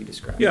state that you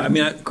described? Yeah, I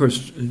mean, of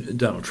course,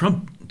 Donald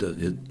Trump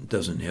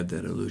doesn't have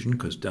that illusion,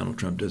 because Donald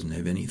Trump doesn't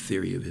have any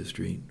theory of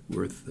history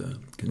worth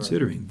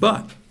considering. Right.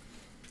 But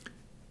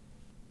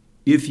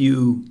if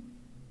you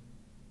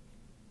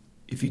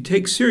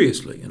take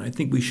seriously, and I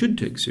think we should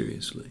take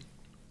seriously,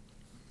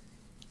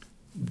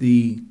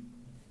 the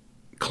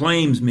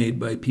claims made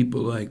by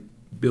people like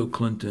Bill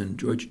Clinton,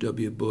 George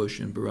W. Bush,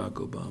 and Barack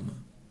Obama,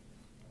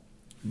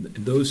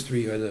 those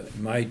three are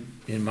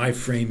in my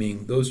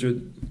framing.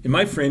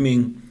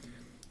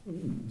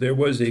 There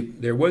was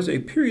a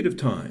period of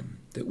time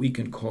that we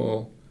can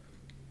call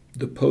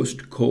the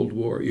post-Cold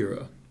War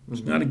era.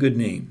 It's not a good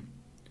name.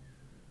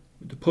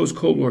 The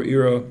post-Cold War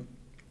era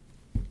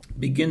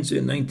begins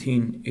in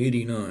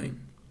 1989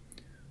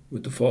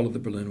 with the fall of the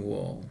Berlin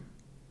Wall,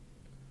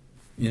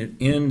 and it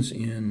ends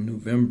in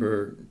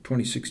November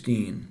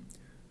 2016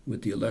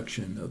 with the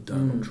election of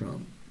Donald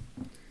Trump.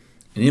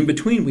 And in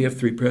between, we have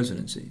three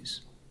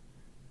presidencies.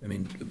 I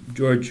mean,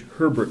 George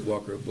Herbert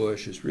Walker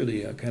Bush is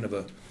really a kind of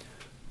a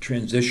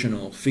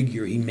transitional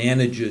figure. He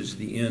manages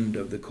the end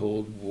of the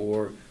Cold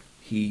War.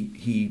 He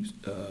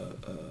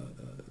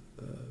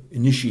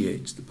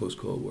initiates the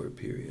post-Cold War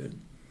period.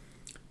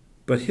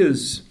 But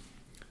his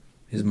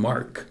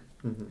mark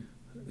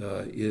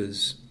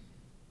is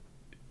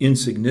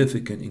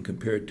insignificant in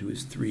compared to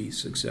his three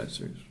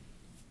successors.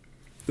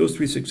 Those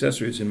three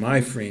successors, in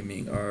my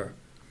framing, are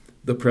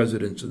the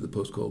presidents of the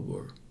post-Cold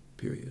War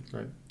period.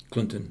 Right.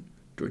 Clinton,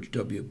 George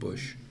W.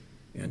 Bush,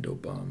 and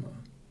Obama.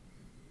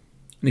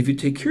 And if you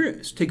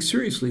take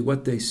seriously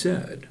what they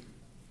said,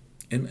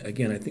 and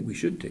again, I think we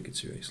should take it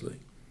seriously,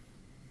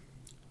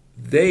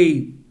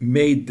 they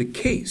made the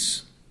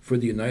case for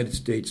the United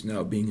States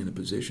now being in a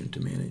position to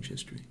manage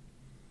history.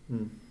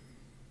 Mm.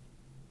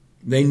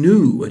 They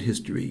knew what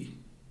history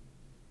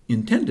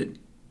intended.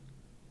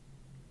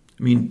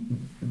 I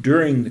mean,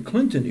 during the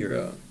Clinton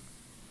era,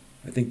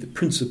 I think the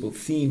principal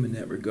theme in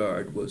that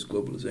regard was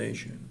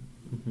globalization.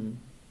 Mm-hmm.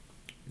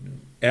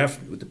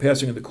 After, with the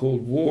passing of the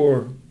Cold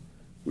War,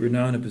 we are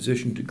now in a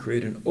position to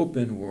create an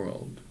open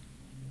world.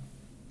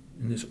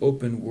 In this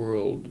open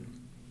world,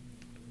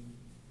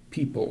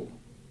 people,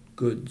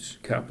 goods,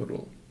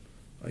 capital,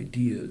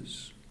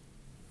 ideas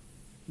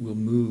will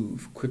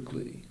move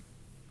quickly.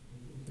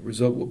 The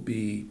result will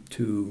be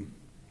to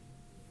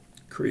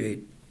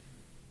create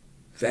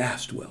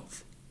vast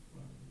wealth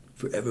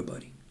for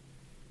everybody,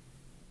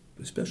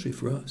 but especially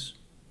for us.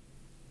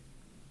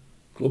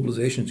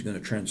 Globalization is going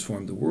to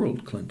transform the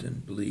world,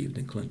 Clinton believed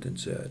and Clinton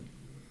said.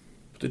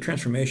 But the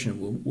transformation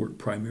will work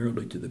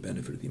primarily to the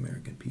benefit of the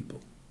American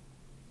people.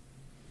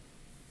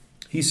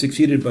 He's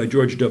succeeded by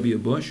George W.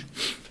 Bush,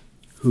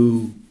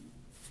 who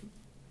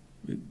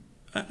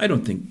I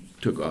don't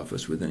think took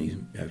office with any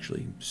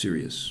actually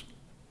serious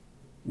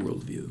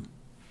worldview.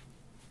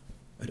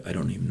 I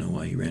don't even know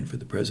why he ran for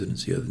the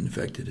presidency, other than the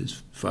fact that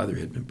his father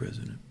had been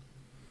president.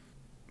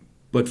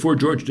 But for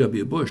George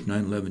W. Bush,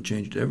 9/11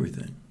 changed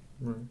everything.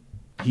 Right.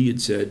 He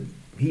had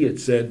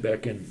said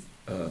back in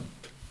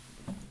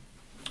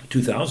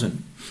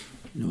 2000,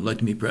 I'd like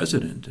to be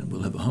president, and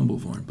we'll have a humble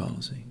foreign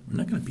policy. We're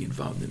not going to be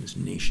involved in this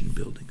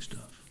nation-building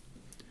stuff.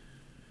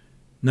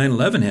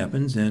 9/11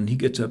 happens, and he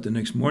gets up the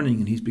next morning,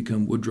 and he's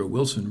become Woodrow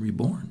Wilson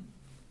reborn.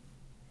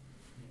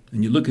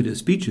 And you look at his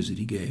speeches that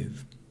he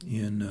gave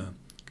in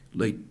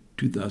late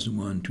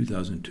 2001,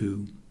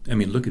 2002. I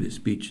mean, look at his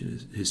speech,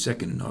 his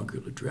second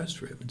inaugural address,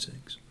 for heaven's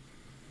sakes.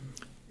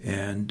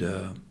 And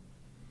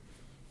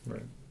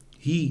right.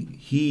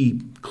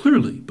 He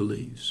clearly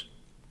believes.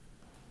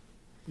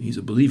 He's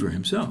a believer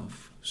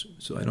himself,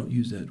 so I don't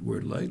use that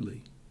word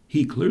lightly.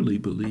 He clearly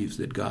believes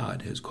that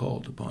God has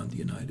called upon the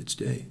United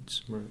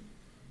States right.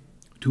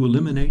 to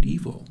eliminate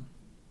evil.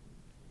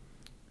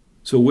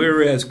 So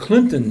whereas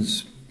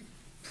Clinton's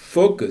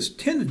focus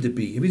tended to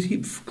be,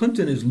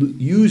 Clinton is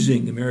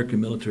using American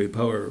military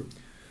power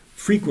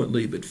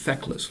frequently but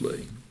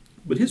fecklessly,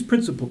 but his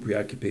principal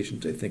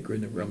preoccupations, I think, are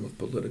in the realm of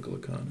political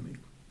economy.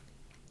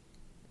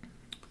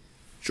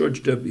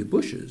 George W.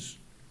 Bush's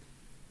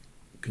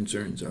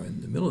concerns are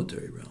in the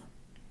military realm.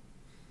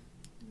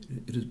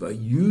 It is by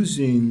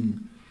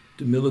using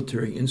the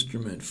military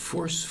instrument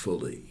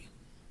forcefully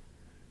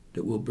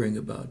that we'll bring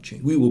about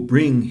change. We will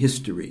bring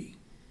history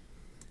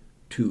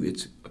to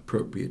its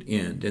appropriate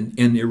end.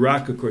 And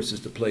Iraq, of course,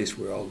 is the place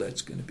where all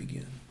that's going to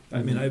begin.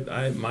 I mean,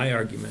 my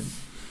argument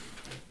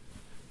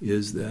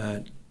is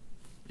that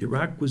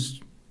Iraq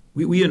was...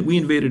 We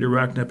invaded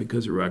Iraq not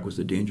because Iraq was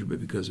a danger, but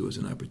because it was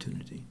an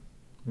opportunity.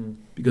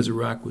 Because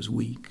Iraq was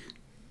weak.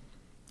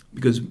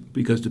 Because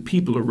the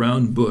people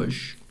around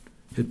Bush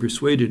had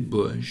persuaded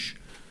Bush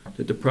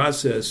that the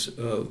process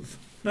of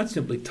not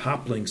simply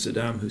toppling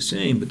Saddam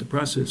Hussein, but the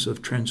process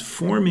of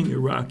transforming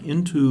Iraq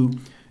into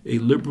a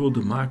liberal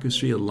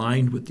democracy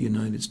aligned with the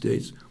United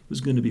States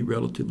was going to be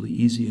relatively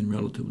easy and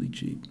relatively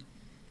cheap.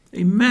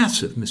 A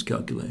massive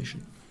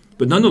miscalculation.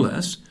 But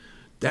nonetheless,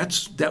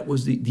 that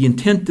was the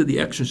intent of the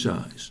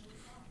exercise,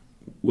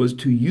 was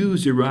to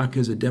use Iraq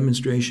as a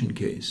demonstration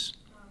case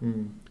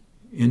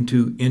and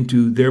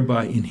to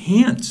thereby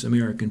enhance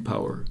American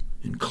power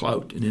and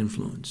clout and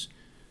influence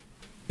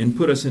and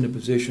put us in a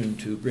position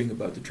to bring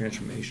about the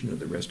transformation of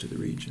the rest of the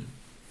region.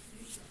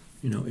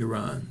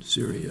 Iran,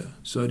 Syria,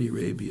 Saudi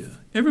Arabia,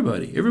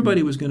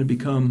 everybody was going to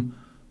become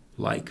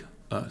like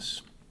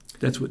us.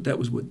 That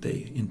was what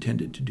they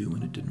intended to do,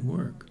 and it didn't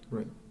work.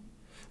 Right.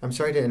 I'm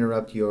sorry to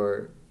interrupt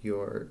your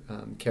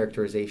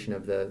characterization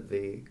of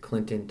the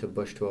Clinton to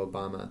Bush to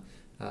Obama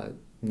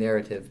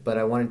narrative, but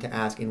I wanted to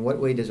ask, in what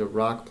way does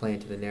Iraq play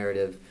into the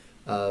narrative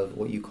of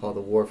what you call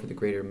the war for the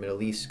greater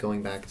Middle East,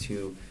 going back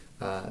to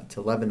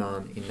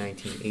Lebanon in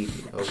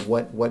 1980?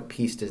 What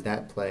piece does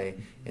that play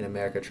in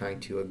America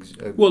trying to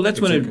exert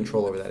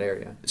control over that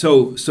area?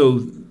 So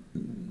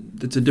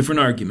that's a different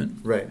argument.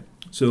 Right.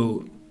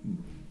 So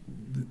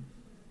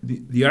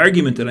the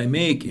argument that I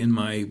make in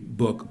my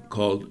book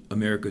called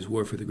America's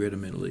War for the Greater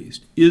Middle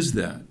East is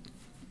that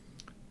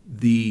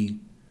the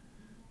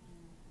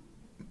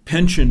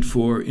penchant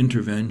for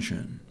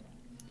intervention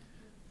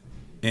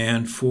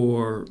and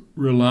for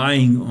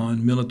relying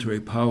on military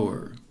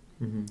power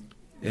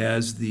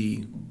as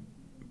the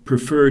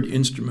preferred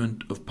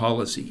instrument of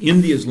policy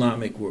in the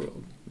Islamic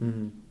world,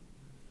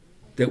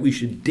 that we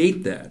should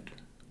date that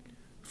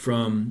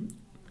from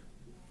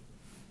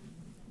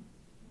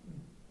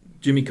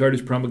Jimmy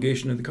Carter's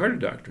promulgation of the Carter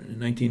Doctrine in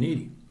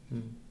 1980.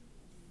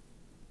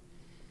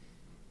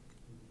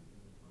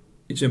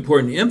 It's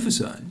important to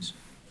emphasize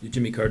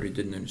Jimmy Carter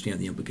didn't understand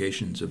the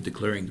implications of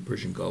declaring the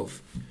Persian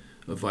Gulf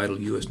a vital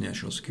U.S.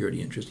 national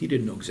security interest. He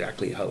didn't know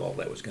exactly how all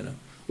that was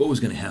what was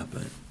going to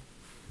happen.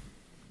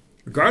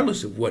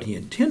 Regardless of what he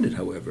intended,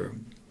 however,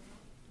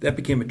 that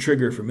became a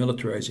trigger for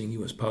militarizing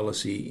U.S.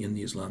 policy in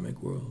the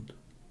Islamic world.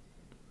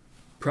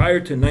 Prior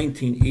to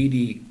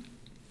 1980,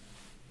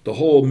 the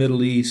whole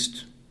Middle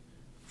East,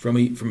 from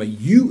a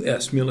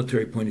U.S.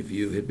 military point of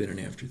view, had been an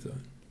afterthought.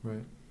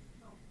 Right.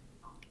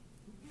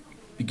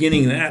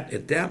 Beginning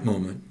at that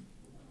moment,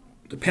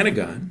 the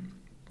Pentagon,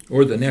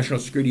 or the national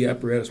security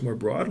apparatus more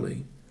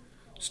broadly,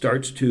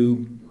 starts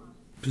to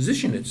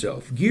position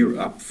itself, gear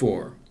up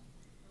for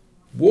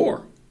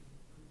war,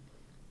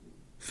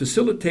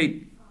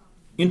 facilitate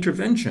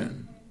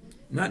intervention,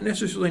 not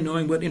necessarily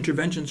knowing what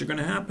interventions are going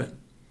to happen.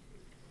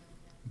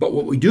 But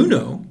what we do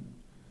know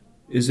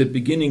is that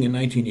beginning in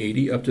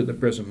 1980 up to the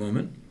present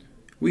moment,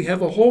 we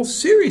have a whole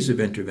series of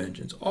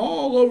interventions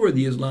all over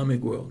the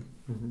Islamic world.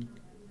 Mm-hmm.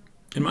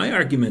 And my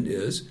argument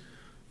is,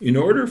 in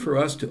order for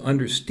us to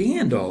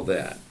understand all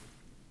that,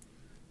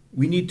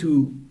 we need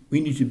to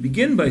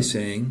begin by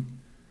saying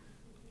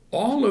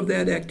all of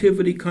that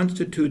activity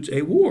constitutes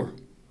a war.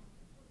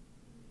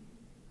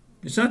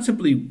 It's not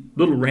simply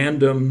little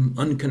random,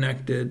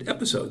 unconnected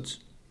episodes.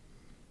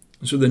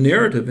 So the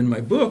narrative in my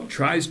book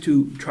tries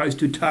to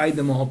tie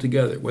them all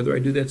together. Whether I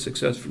do that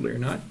successfully or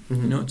not,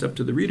 mm-hmm. It's up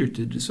to the reader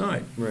to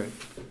decide. Right.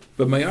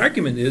 But my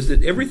argument is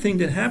that everything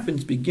that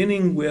happens,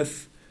 beginning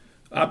with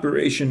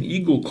Operation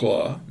Eagle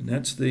Claw, and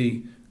that's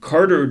the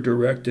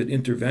Carter-directed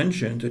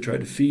intervention to try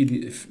to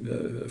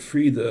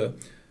free the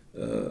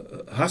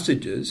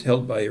hostages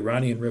held by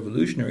Iranian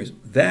revolutionaries,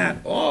 that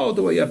all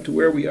the way up to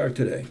where we are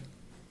today.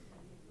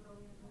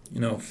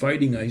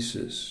 Fighting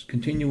ISIS,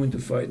 continuing to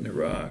fight in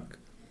Iraq,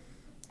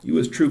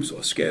 U.S. troops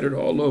scattered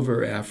all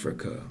over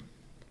Africa,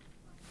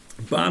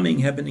 bombing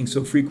happening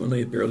so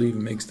frequently it barely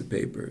even makes the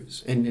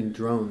papers. And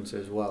drones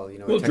as well.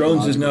 Well,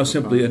 drones is now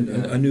simply a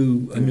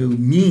new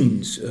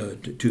means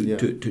to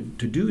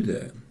do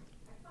that.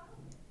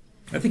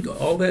 I think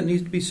all that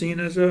needs to be seen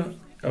as a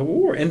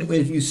war. And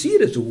if you see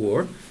it as a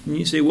war, and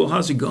you say, well,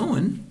 how's it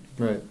going?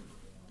 Right.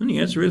 And the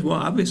answer is, well,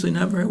 obviously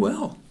not very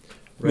well.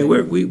 Right.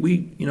 I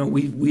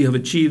mean, we have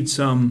achieved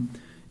some,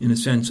 in a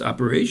sense,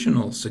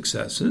 operational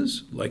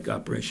successes, like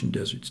Operation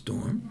Desert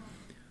Storm.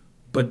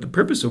 But the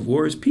purpose of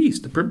war is peace.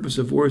 The purpose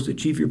of war is to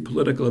achieve your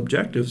political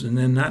objectives and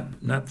then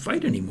not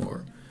fight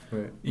anymore.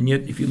 Right. And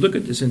yet, if you look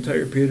at this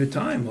entire period of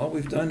time, all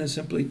we've done is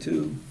simply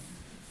to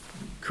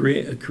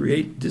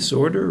create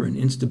disorder and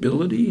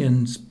instability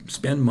and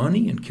spend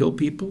money and kill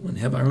people and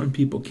have our own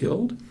people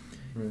killed.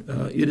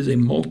 Right. It is a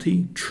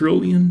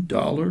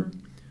multi-trillion-dollar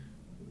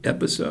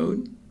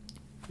episode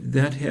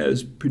that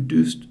has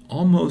produced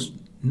almost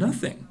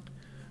nothing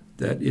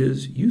that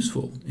is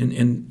useful.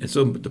 And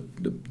so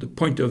the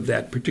point of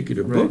that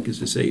particular book is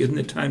to say, isn't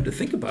it time to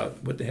think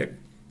about what the heck,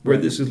 where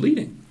this is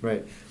leading?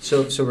 Right.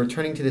 So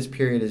returning to this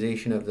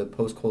periodization of the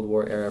post-Cold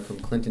War era from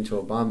Clinton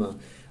to Obama,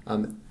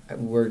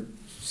 we're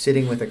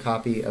sitting with a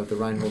copy of the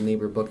Reinhold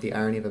Niebuhr book, The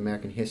Irony of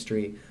American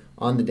History,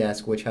 on the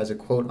desk, which has a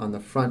quote on the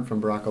front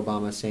from Barack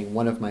Obama saying,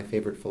 "One of my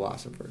favorite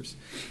philosophers."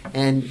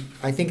 And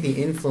I think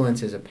the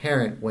influence is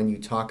apparent when you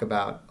talk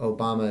about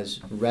Obama's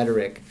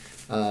rhetoric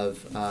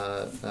of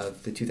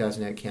the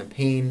 2008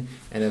 campaign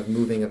and of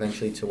moving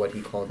eventually to what he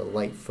called a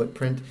light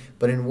footprint.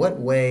 But in what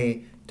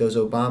way does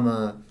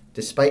Obama,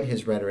 despite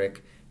his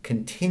rhetoric,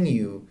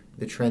 continue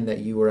the trend that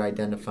you were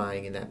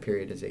identifying in that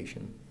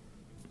periodization?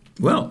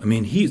 Well, I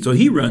mean,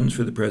 he runs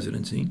for the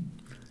presidency.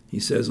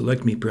 He says,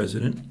 elect me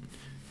president,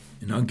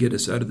 and I'll get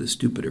us out of this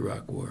stupid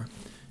Iraq war,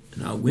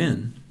 and I'll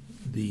win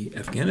the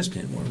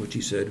Afghanistan war, which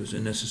he said was a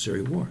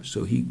necessary war.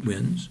 So he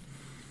wins,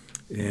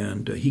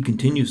 and he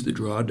continues the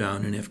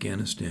drawdown in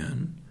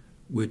Afghanistan,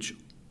 which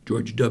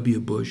George W.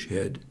 Bush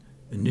had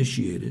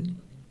initiated.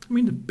 I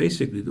mean,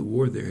 basically the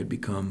war there had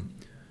become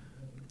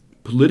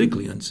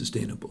politically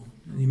unsustainable.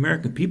 The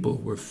American people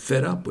were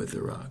fed up with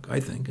Iraq, I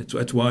think.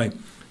 That's why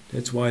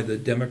the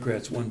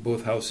Democrats won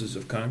both houses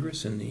of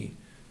Congress in the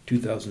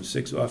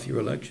 2006 off-year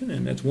election,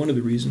 and that's one of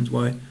the reasons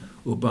why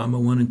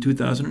Obama won in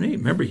 2008.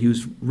 Remember, he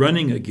was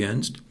running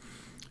against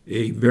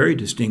a very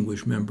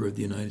distinguished member of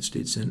the United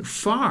States Senate,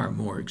 far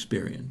more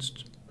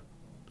experienced,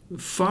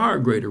 far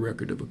greater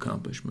record of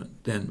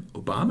accomplishment than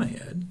Obama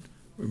had.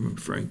 I'm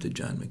referring to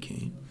John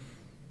McCain.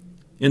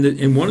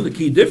 And one of the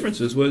key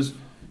differences was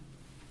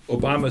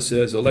Obama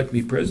says, elect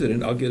me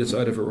president, I'll get us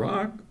out of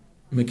Iraq.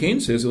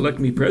 McCain says, elect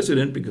me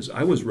president because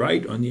I was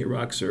right on the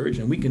Iraq surge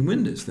and we can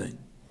win this thing.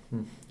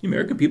 The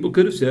American people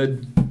could have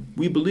said,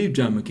 we believe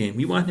John McCain.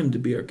 We want him to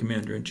be our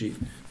commander-in-chief.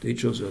 They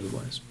chose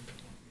otherwise.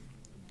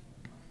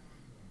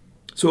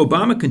 So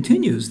Obama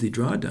continues the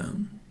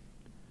drawdown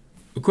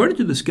according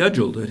to the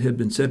schedule that had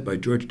been set by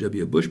George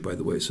W. Bush, by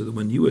the way, so that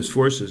when U.S.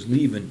 forces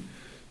leave in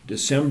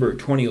December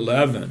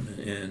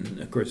 2011, and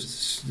of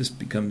course this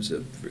becomes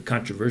a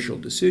controversial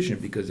decision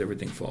because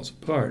everything falls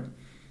apart,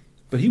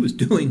 but he was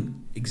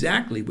doing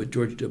exactly what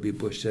George W.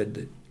 Bush said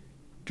that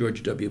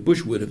George W.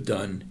 Bush would have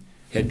done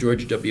had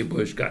George W.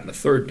 Bush gotten a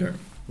third term.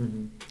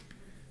 Mm-hmm.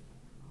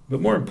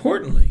 But more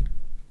importantly,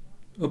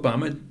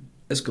 Obama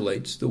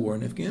escalates the war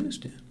in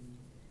Afghanistan.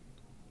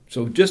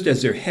 So just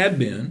as there had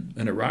been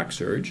an Iraq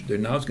surge, there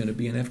now is going to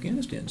be an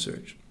Afghanistan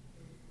surge.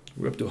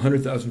 We're up to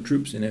 100,000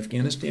 troops in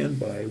Afghanistan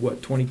by,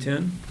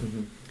 2010?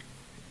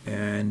 Mm-hmm.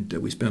 And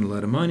we spent a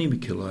lot of money, we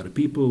killed a lot of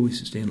people, we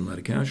sustained a lot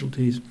of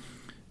casualties,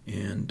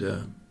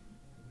 and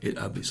it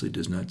obviously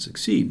does not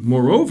succeed.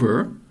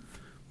 Moreover,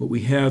 what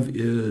we have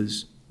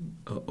is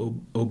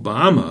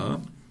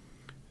Obama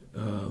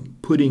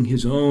putting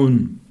his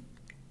own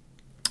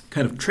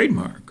kind of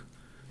trademark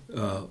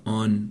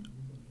on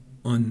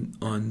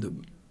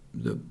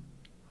the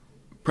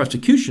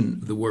prosecution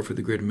of the war for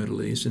the Greater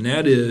Middle East, and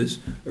that is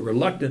a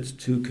reluctance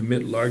to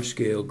commit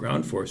large-scale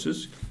ground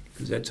forces,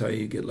 because that's how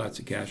you get lots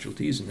of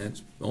casualties, and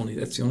that's the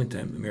only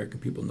time American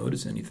people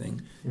notice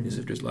anything, mm-hmm. is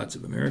if there's lots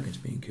of Americans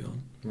being killed.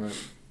 Right.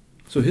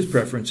 So his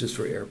preference is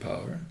for air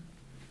power.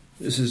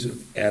 This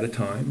is at a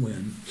time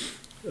when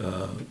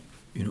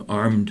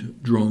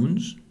armed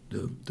drones,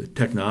 the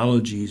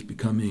technology is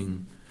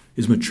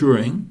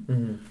maturing.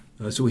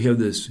 Mm-hmm. So we have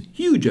this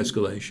huge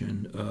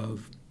escalation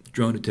of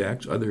drone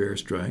attacks, other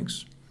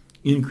airstrikes,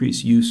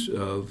 increased use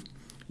of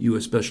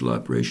U.S. Special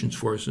Operations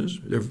Forces.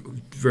 They're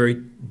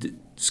very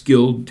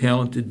skilled,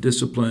 talented,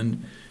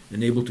 disciplined,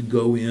 and able to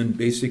go in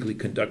basically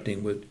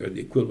conducting what are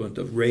the equivalent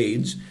of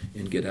raids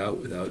and get out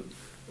without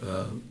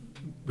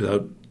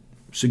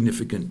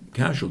significant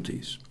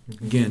casualties.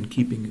 Mm-hmm. Again,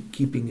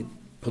 keeping it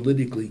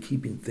politically,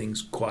 keeping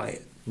things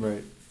quiet.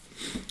 Right.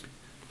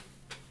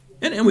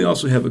 And we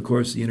also have, of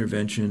course, the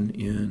intervention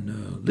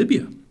in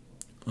Libya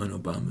on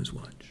Obama's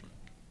watch,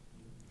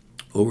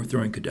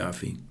 overthrowing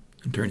Gaddafi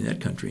and turning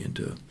that country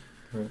into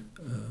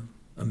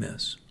a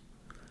mess.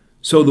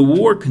 So the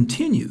war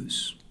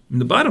continues.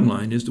 And the bottom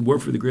line is the war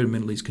for the Greater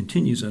Middle East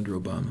continues under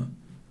Obama.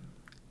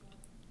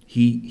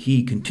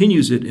 He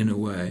continues it in a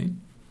way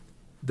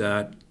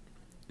that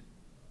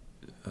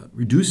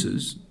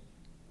reduces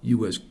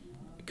U.S.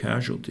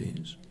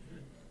 casualties,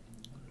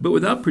 but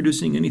without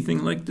producing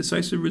anything like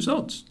decisive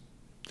results.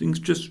 Things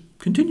just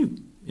continue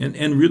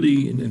and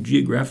really, in a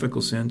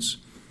geographical sense,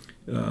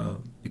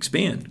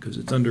 expand, because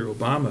it's under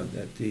Obama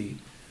that the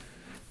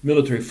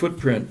military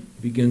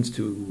footprint begins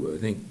to, I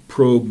think,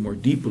 probe more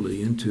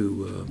deeply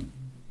into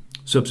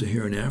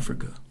sub-Saharan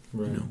Africa.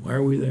 Right. Why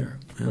are we there?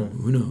 Well, right.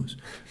 Who knows?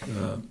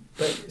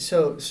 But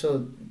so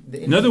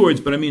in other words,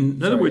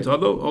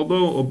 although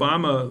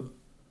Obama,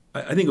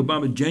 I think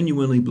Obama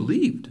genuinely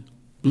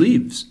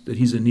believes that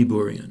he's a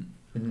Niebuhrian.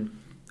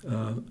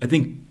 Mm-hmm. I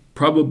think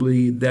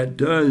probably that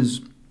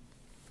does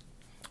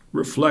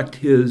reflect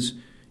his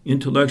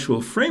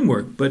intellectual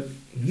framework, but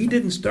he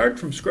didn't start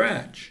from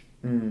scratch.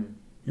 Mm.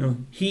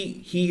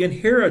 He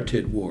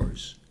inherited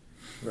wars,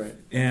 right?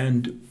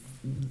 And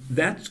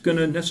that's going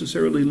to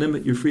necessarily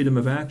limit your freedom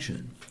of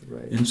action.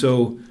 Right. And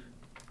so,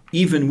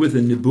 even with a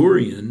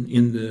Niebuhrian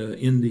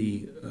in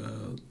the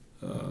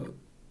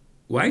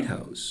White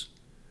House,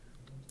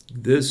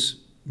 this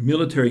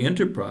military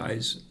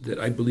enterprise that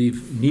I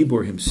believe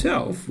Niebuhr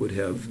himself would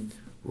have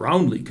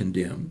roundly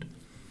condemned,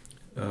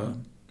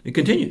 it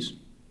continues.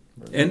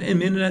 Right.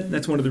 And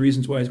that's one of the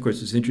reasons why, of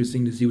course, it's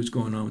interesting to see what's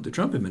going on with the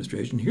Trump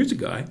administration. Here's a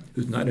guy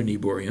who's not a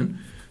Niebuhrian,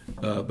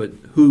 but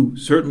who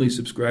certainly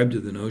subscribed to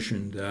the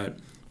notion that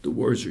the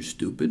wars are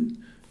stupid,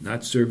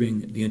 not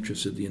serving the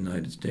interests of the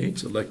United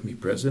States. Elect me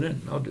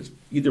president, and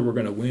either we're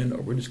going to win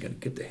or we're just going to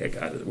get the heck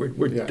out of it.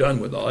 We're done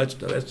with all that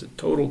stuff. That's a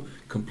total,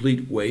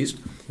 complete waste.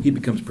 He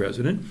becomes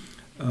president,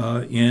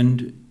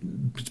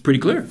 and it's pretty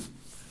clear.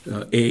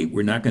 A,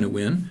 we're not going to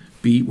win.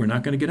 B, we're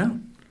not going to get out.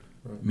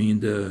 Right. I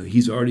mean,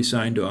 he's already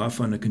signed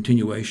off on a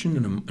continuation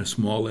and a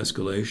small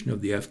escalation of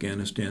the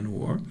Afghanistan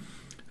war.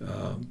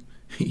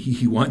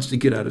 He wants to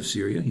get out of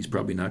Syria. He's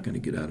probably not going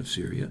to get out of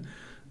Syria.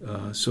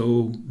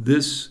 So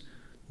this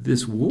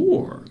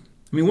war,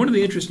 I mean, one of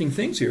the interesting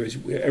things here is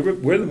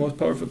we're the most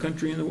powerful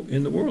country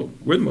in the world.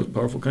 We're the most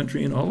powerful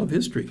country in all of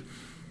history.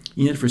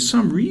 And yet, for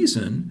some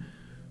reason,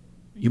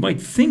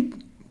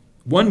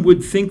 one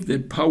would think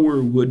that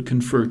power would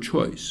confer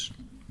choice.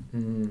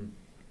 Mm.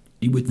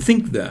 You would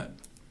think that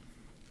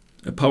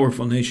a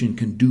powerful nation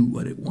can do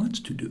what it wants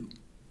to do.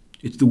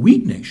 It's the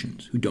weak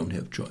nations who don't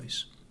have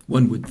choice,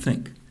 one would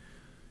think.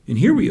 And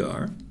here we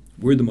are,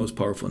 we're the most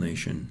powerful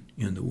nation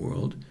in the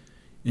world,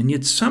 and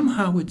yet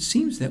somehow it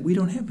seems that we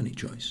don't have any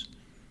choice.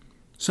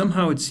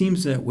 Somehow it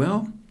seems that,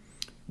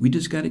 we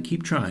just got to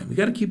keep trying. We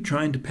got to keep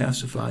trying to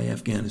pacify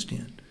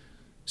Afghanistan.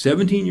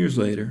 17 years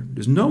later,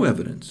 there's no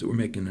evidence that we're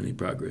making any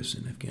progress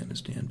in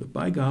Afghanistan, but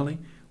by golly,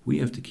 we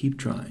have to keep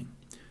trying.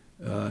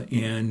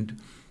 And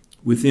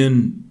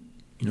within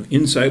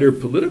insider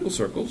political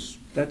circles,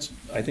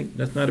 I think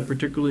that's not a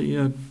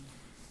particularly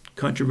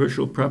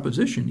controversial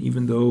proposition,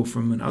 even though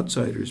from an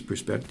outsider's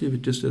perspective,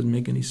 it just doesn't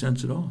make any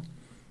sense at all.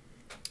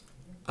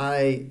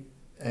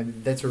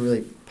 That's a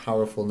really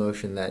powerful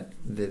notion, that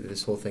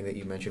this whole thing that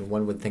you mentioned.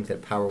 One would think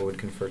that power would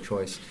confer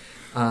choice.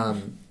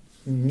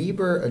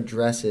 Niebuhr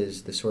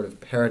addresses the sort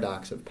of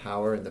paradox of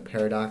power and the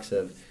paradox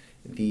of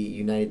the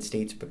United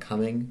States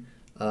becoming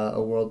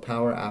a world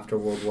power after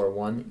World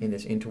War I in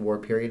this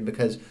interwar period,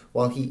 because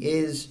while he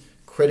is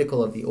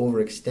critical of the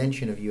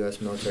overextension of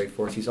U.S. military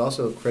force, he's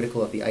also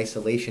critical of the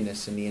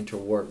isolationists in the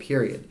interwar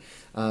period.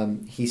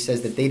 He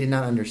says that they did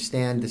not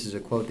understand, this is a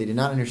quote, they did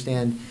not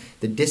understand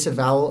the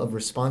disavowal of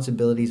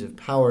responsibilities of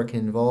power can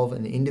involve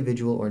an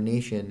individual or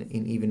nation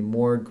in even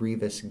more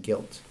grievous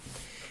guilt.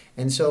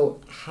 And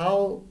so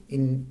how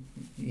in,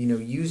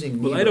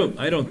 using... Well,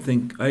 I don't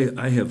think,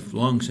 I have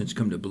long since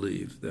come to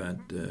believe that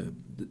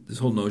this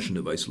whole notion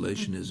of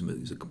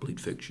isolationism is a complete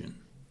fiction.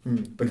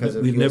 Because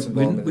of U.S.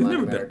 involvement in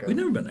Latin America. We've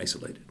never been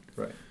isolated.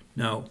 Right.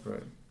 Now,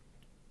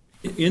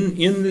 in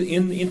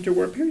the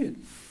interwar period,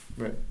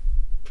 right,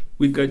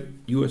 we've got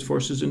U.S.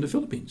 forces in the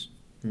Philippines.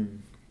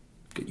 We've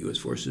got U.S.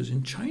 forces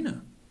in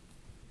China.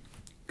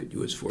 We've got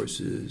U.S.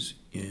 forces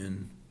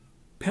in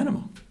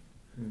Panama.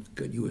 We've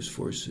got U.S.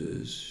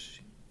 forces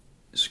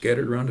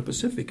scattered around the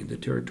Pacific in the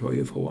territory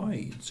of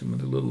Hawaii and some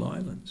other little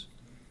islands.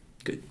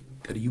 Got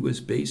a U.S.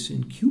 base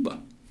in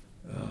Cuba.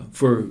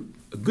 For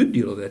a good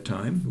deal of that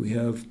time,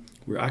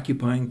 we're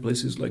occupying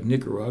places like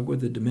Nicaragua,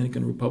 the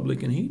Dominican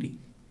Republic, and Haiti.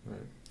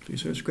 Right. So you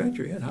sort of scratch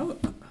your head.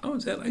 How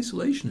is that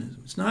isolationism?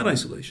 It's not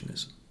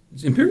isolationism.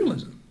 It's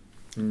imperialism.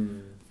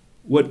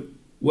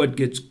 What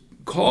gets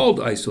called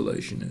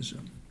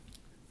isolationism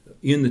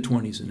in the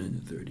 20s and in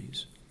the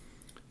 30s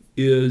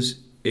is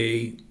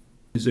a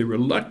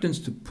reluctance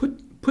to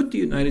put the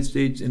United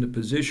States in a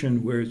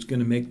position where it's going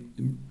to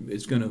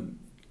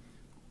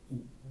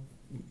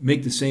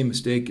make the same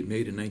mistake it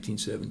made in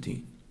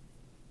 1917.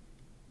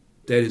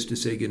 That is to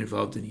say, get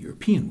involved in a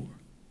European war.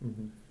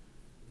 Mm-hmm.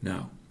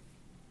 Now,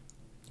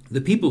 the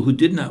people who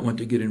did not want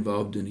to get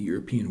involved in a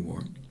European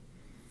war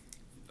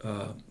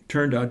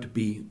turned out to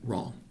be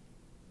wrong.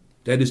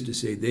 That is to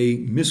say, they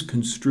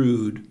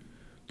misconstrued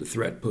the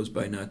threat posed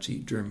by Nazi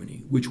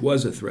Germany, which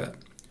was a threat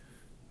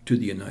to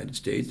the United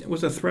States. It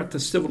was a threat to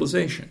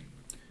civilization.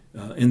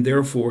 And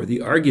therefore,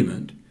 the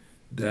argument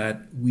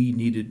that we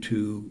needed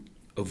to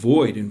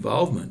avoid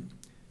involvement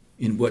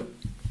in what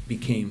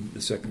became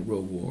the Second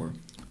World War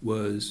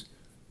was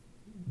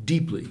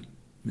deeply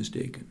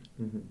mistaken.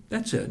 Mm-hmm.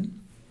 That said,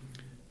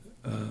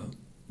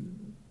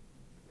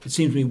 it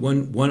seems to me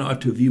one ought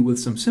to view with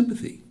some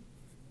sympathy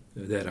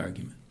that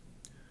argument.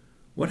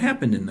 What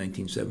happened in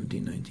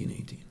 1917,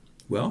 1918?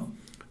 Well,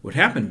 what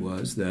happened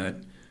was that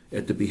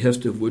at the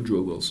behest of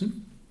Woodrow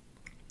Wilson,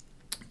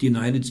 the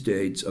United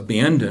States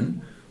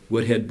abandoned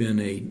what had been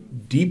a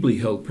deeply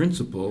held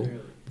principle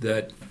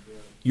that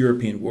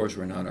European wars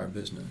were not our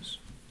business.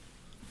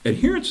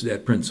 Adherence to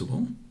that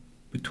principle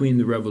between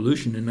the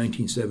revolution in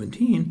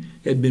 1917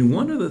 had been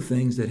one of the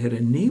things that had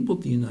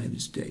enabled the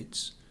United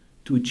States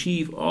to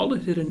achieve all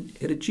it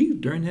had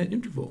achieved during that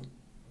interval.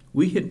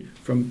 We had,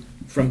 from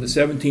the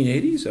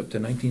 1780s up to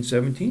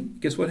 1917,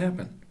 guess what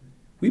happened?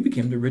 We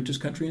became the richest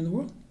country in the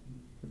world.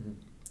 Mm-hmm.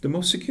 The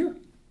most secure.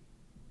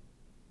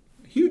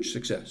 Huge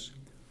success.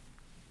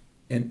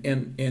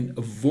 And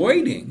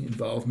avoiding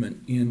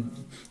involvement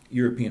in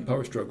European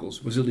power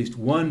struggles was at least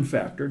one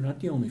factor,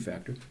 not the only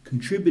factor,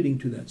 contributing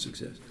to that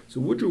success.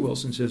 So Woodrow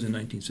Wilson says in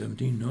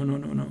 1917,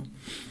 no.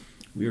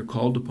 We are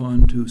called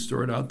upon to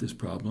sort out this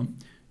problem.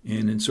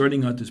 And in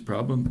sorting out this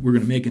problem, we're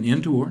going to make an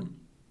end to war.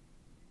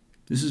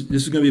 This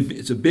is going to be,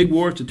 it's a big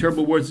war, it's a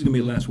terrible war, this is going to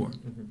be the last war.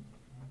 Mm-hmm.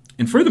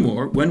 And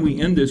furthermore, when we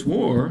end this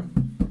war,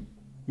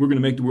 we're going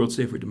to make the world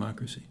safe for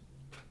democracy.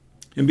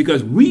 And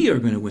because we are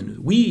going to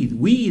win, we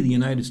the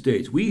United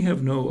States, we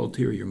have no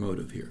ulterior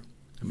motive here.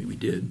 I mean, we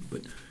did,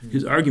 but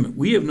his argument,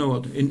 we have no,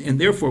 and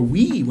therefore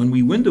when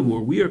we win the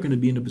war, we are going to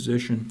be in a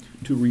position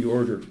to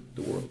reorder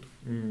the world.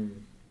 Mm.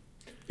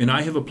 And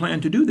I have a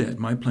plan to do that.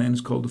 My plan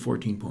is called the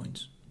 14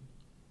 Points.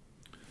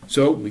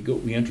 So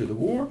we enter the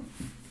war.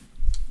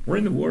 We're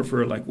in the war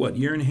for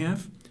year and a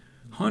half?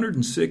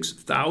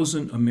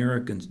 106,000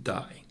 Americans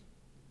die.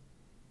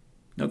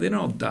 Now, they don't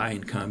all die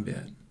in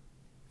combat.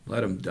 A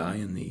lot of them die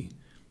in the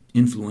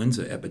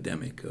influenza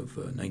epidemic of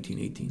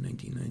 1918,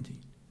 1919.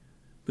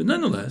 But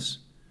nonetheless,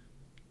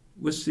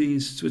 what's the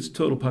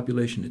total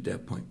population at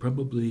that point?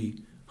 Probably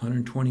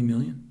 120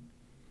 million.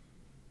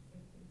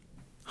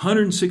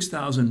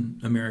 106,000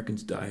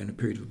 Americans die in a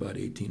period of about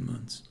 18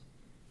 months.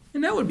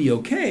 And that would be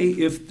okay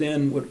if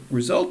then what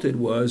resulted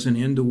was an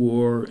end to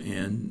war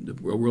and the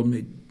world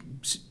made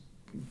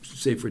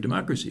safe for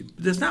democracy.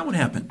 But that's not what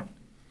happened.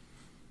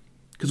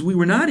 Because we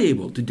were not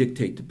able to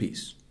dictate the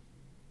peace.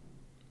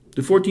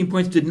 The 14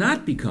 Points did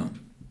not become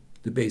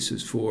the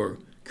basis for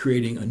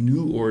creating a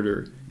new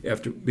order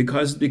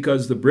because the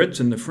Brits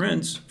and the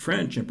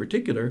French in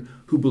particular,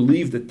 who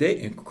believed that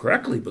and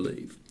correctly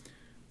believed,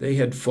 they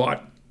had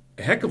fought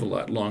a heck of a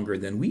lot longer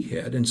than we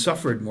had and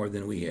suffered more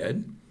than we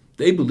had.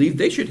 They believed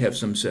they should have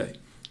some say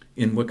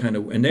in what kind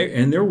of and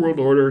their world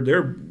order,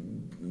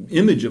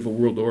 image of a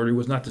world order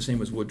was not the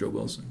same as Woodrow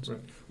Wilson's. Right.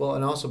 Well,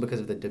 and also because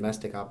of the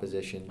domestic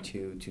opposition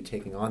to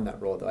taking on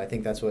that role, though. I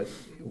think that's what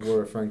we're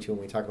referring to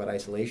when we talk about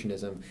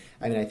isolationism.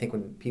 I mean, I think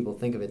when people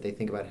think of it, they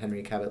think about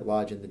Henry Cabot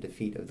Lodge and the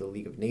defeat of the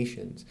League of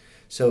Nations.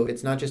 So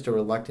it's not just a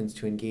reluctance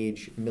to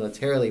engage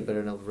militarily, but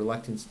a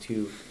reluctance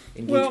to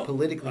engage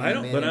politically. I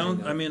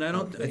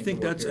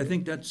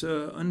think that's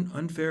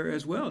unfair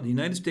as well. The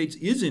United States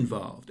is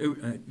involved.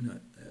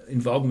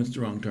 Involvement's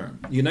the wrong term.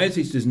 The United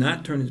States does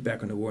not turn its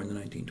back on the war in the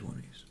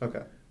 1920s.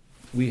 Okay.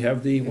 We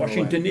have the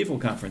Washington Naval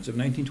Conference of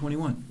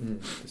 1921,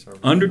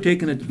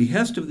 undertaken at the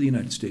behest of the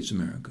United States of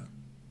America.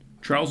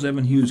 Charles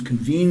Evan Hughes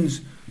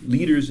convenes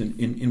leaders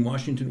in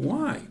Washington.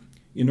 Why?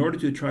 In order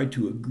to try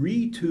to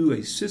agree to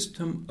a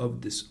system of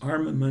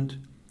disarmament.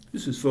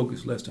 This is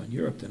focused less on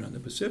Europe than on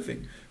the Pacific,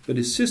 but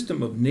a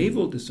system of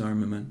naval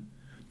disarmament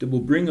that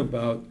will bring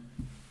about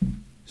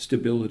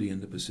stability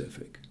in the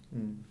Pacific.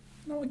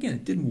 No, again,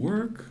 it didn't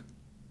work.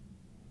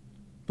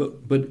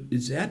 But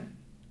is that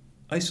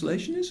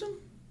isolationism?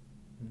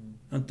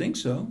 I don't think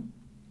so.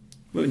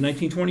 Well, in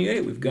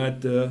 1928, we've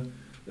got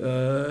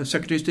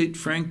Secretary of State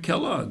Frank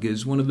Kellogg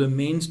is one of the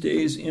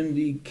mainstays in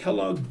the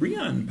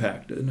Kellogg-Briand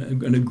Pact,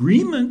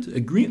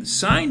 an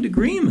signed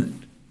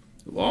agreement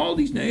of all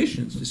these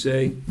nations to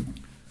say,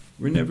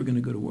 we're never going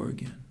to go to war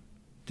again.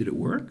 Did it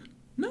work?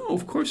 No,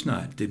 of course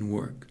not. It didn't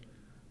work.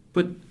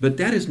 But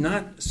that is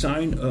not a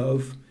sign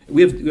of...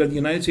 We have the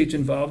United States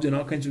involved in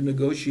all kinds of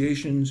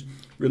negotiations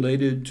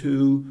related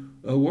to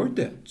war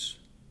debts,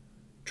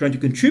 trying to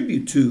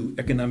contribute to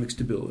economic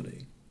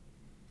stability.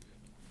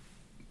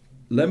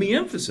 Let me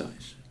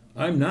emphasize,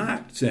 I'm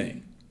not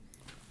saying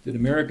that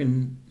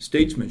American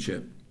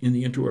statesmanship in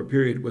the interwar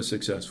period was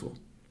successful.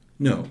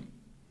 No,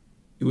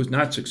 it was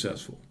not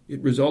successful.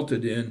 It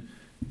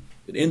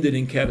ended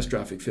in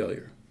catastrophic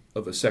failure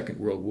of a Second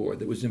World War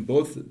that was in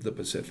both the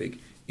Pacific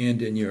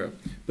and in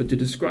Europe. But to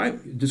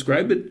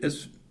describe it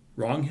as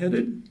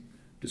wrong-headed,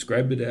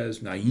 describe it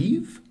as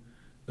naive,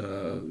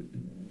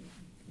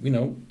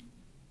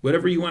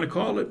 whatever you want to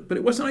call it, but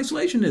it wasn't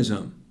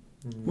isolationism.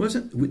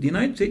 The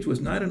United States was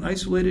not an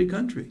isolated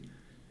country.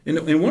 And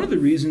one of the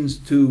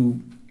reasons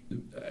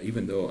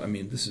even though,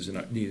 this is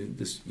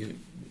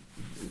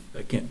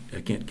I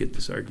can't get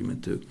this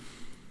argument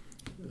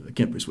I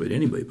can't persuade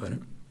anybody about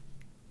it.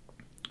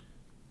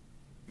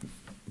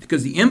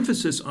 Because the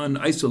emphasis on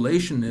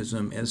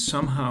isolationism as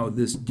somehow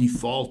this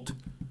default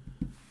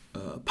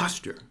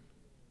posture,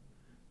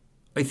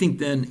 I think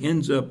then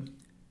ends up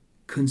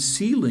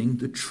concealing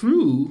the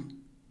true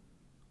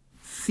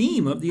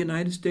theme of the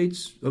United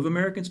States, of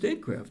American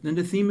statecraft, and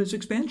the theme is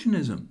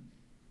expansionism.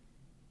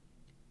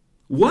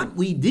 What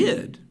we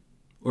did,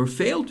 or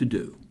failed to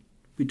do,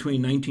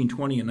 between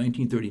 1920 and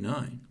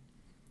 1939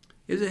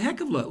 is a heck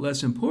of a lot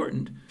less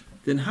important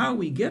than how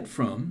we get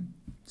from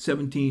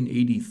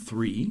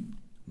 1783,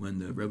 when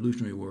the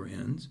Revolutionary War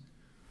ends,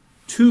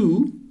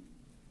 to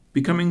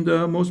becoming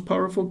the most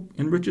powerful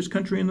and richest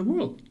country in the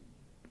world.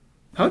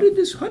 How did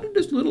this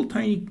little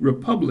tiny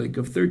republic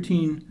of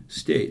 13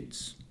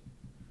 states,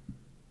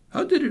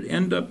 how did it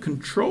end up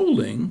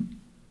controlling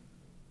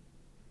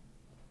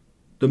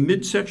the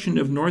midsection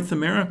of North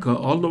America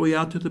all the way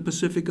out to the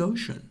Pacific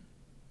Ocean?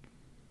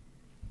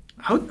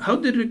 How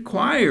did it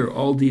acquire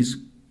all these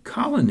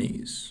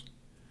colonies?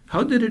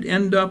 How did it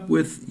end up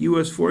with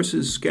U.S.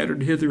 forces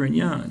scattered hither and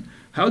yon?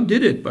 How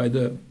did it, by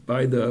the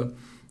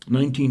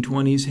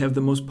 1920s, have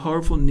the most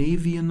powerful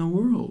navy in the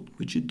world?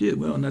 Which it did.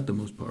 Well, not the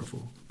most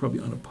powerful,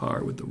 probably on a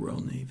par with the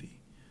Royal Navy.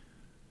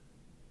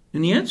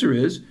 And the answer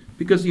is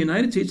because the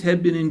United States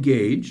had been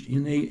engaged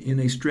in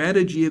a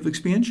strategy of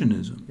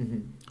expansionism. Mm-hmm.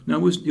 Now,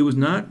 there was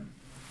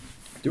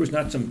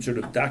not some sort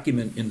of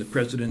document in the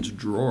president's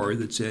drawer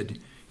that said,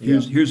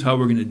 here's how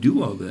we're going to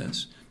do all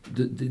this.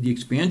 The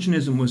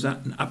expansionism was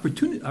not an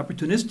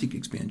opportunistic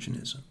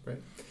expansionism.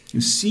 Right.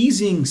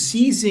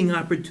 Seizing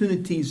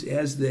opportunities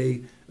as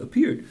they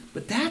appeared.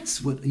 But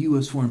that's what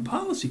U.S. foreign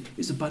policy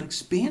is about: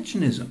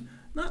 expansionism,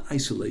 not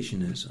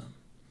isolationism.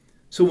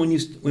 So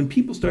when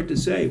people start to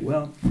say,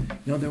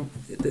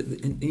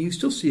 and you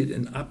still see it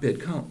in op-ed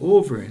column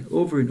over and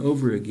over and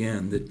over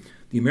again, that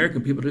the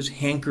American people are just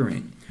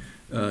hankering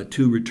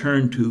to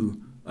return to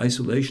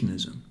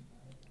isolationism.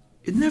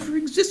 It never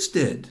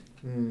existed,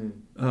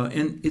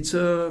 and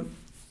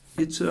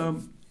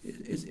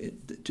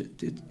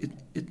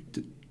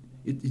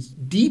it's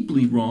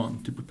deeply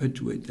wrong to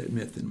perpetuate that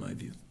myth, in my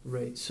view.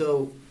 Right.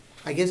 So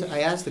I guess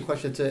I asked the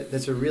question.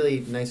 That's a really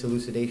nice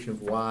elucidation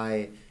of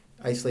why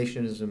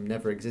isolationism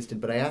never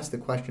existed. But I asked the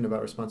question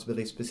about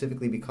responsibility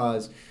specifically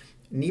because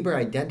Niebuhr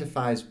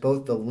identifies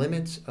both the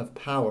limits of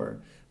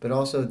power, but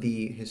also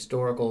the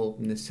historical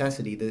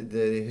necessity,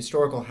 the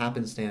historical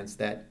happenstance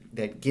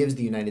that gives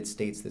the United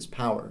States this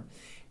power.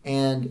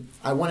 And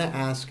I want to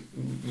ask,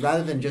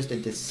 rather than just a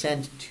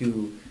dissent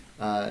to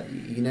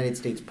United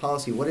States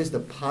policy, what is the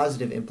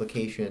positive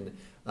implication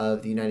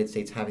of the United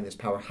States having this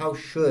power? How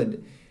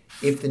should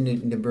if the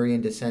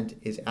Niebuhrian dissent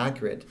is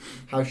accurate,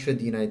 how should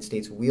the United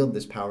States wield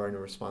this power in a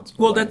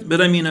responsible way?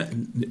 But I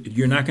mean,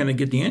 you're not going to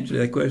get the answer to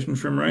that question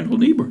from Reinhold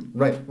Niebuhr.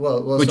 Right.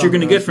 Well, what you're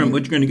going to get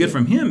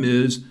from him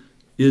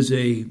is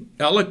a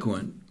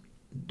eloquent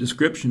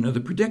description of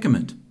the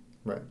predicament.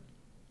 Right.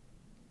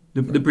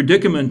 The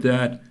predicament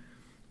that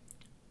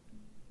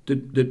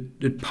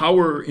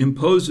power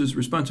imposes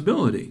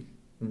responsibility,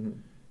 mm-hmm.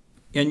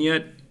 and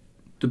yet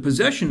the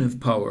possession of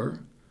power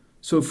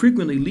so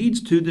frequently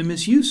leads to the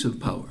misuse of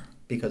power.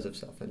 Because of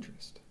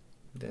self-interest.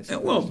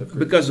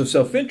 Because of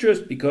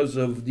self-interest, because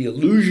of the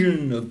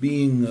illusion of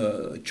being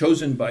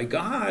chosen by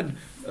God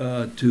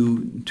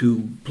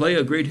to play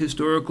a great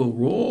historical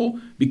role,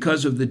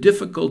 because of the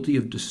difficulty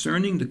of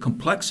discerning the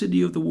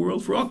complexity of the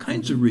world, for all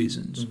kinds of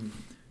reasons. Mm-hmm.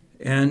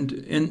 And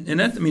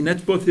that, I mean,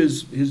 that's both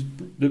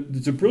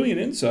it's a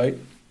brilliant insight,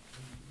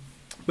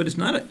 but it's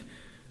not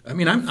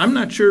I'm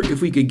not sure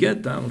if we could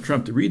get Donald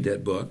Trump to read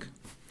that book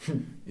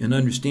and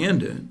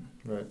understand it,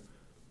 right,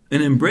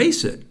 and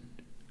embrace it.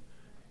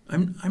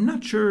 I'm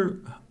not sure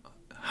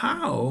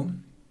how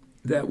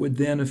that would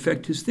then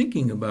affect his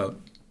thinking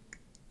about,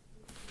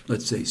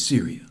 let's say,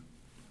 Syria,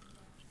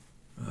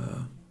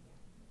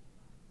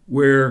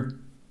 where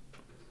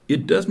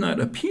it does not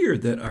appear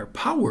that our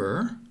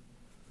power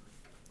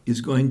is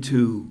going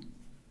to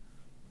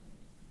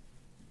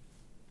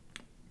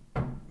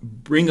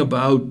bring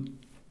about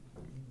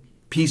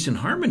peace and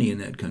harmony in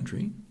that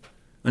country.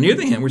 On the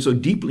other hand, we're so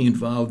deeply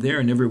involved there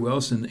and everywhere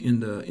else in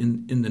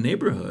the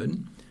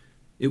neighborhood,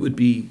 it would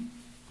be,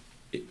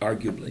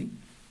 arguably,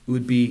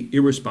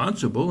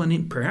 irresponsible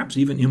and perhaps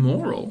even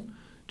immoral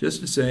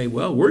just to say,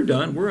 well, we're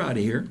done, we're out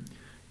of here,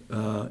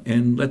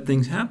 and let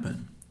things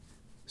happen.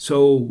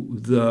 So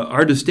our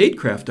art of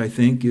statecraft, I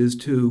think, is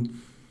to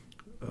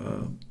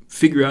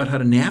figure out how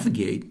to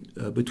navigate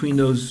between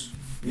those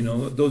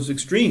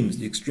extremes.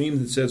 The extreme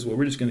that says, well,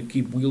 we're just going to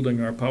keep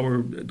wielding our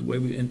power the way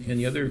we, and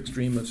the other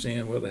extreme of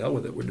saying, well, the hell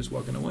with it, we're just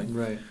walking away.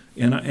 Right.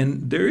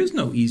 And there is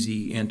no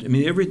easy answer. I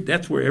mean,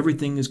 that's where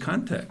everything is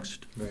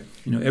context.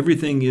 Right.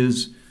 Everything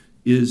is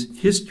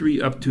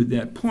history up to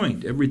that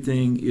point.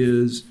 Everything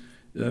is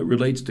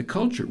relates to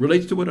culture,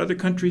 relates to what other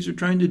countries are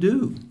trying to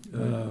do.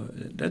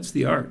 That's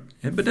the art.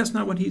 But that's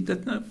not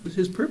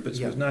his purpose.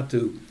 Yeah. Was not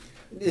to.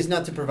 Is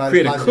not to provide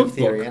create a positive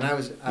theory. cookbook. And I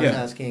was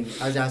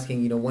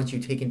asking, once you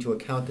take into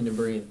account the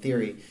Niebuhrian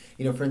theory,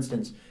 for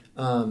instance,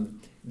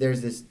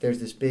 there's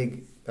this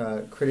big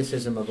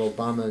criticism of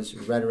Obama's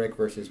rhetoric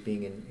versus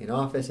being in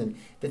office. And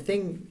the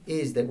thing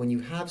is that when you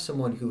have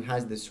someone who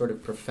has this sort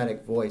of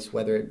prophetic voice,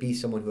 whether it be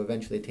someone who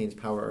eventually attains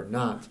power or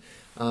not,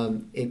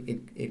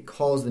 it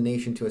calls the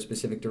nation to a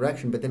specific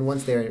direction. But then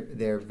once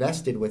they're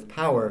vested with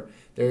power,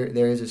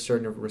 there is a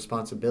certain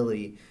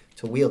responsibility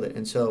to wield it.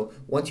 And so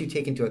once you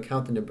take into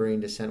account the Niebuhrian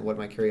dissent, what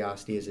my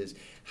curiosity is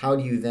how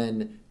do you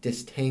then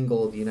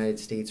disentangle the United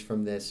States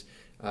from this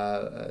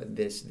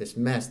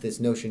mess, this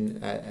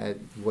notion,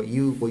 what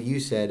you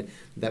said,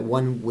 that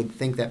one would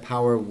think that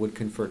power would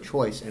confer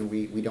choice, and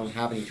we don't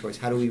have any choice.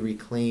 How do we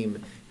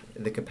reclaim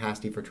the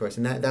capacity for choice?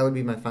 And that would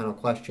be my final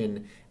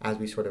question as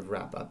we sort of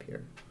wrap up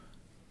here.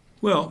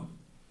 Well,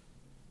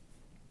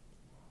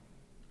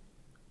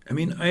 I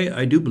mean,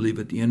 I do believe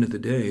at the end of the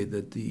day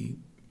that the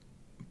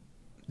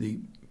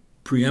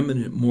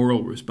preeminent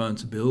moral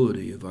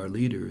responsibility of our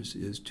leaders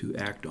is to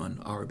act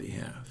on our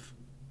behalf.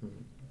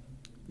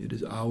 Mm-hmm. It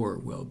is our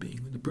well-being.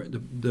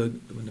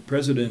 When the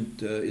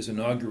president is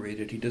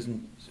inaugurated, he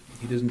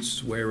doesn't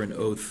swear an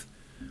oath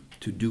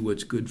to do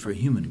what's good for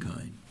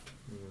humankind.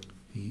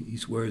 Mm-hmm. He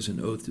swears an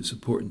oath to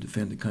support and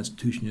defend the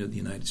Constitution of the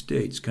United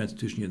States. The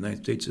Constitution of the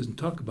United States doesn't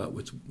talk about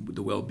what's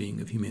the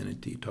well-being of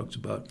humanity. It talks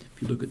about,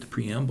 if you look at the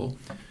preamble,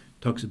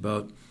 it talks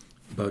about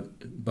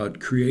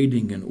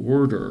creating an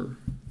order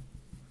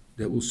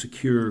that will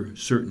secure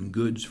certain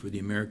goods for the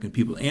American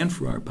people and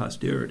for our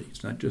posterity.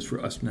 It's not just for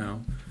us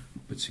now,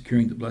 but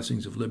securing the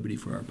blessings of liberty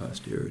for our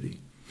posterity.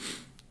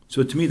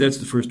 So to me, that's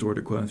the first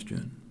order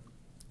question.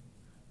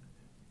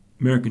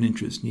 American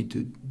interests need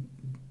to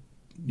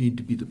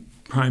be the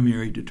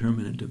primary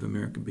determinant of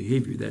American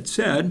behavior. That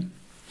said,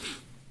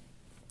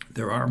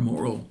 there are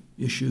moral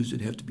issues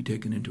that have to be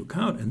taken into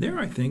account, and there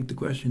I think the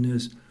question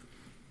is,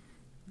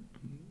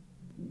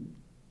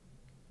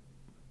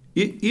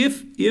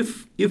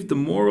 if the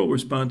moral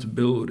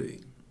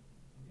responsibility,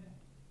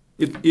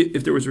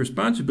 if there was a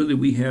responsibility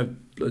we have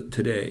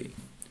today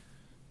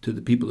to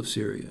the people of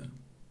Syria,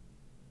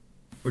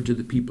 or to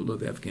the people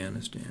of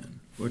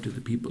Afghanistan, or to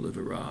the people of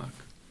Iraq,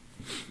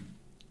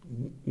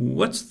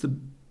 what's the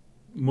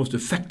most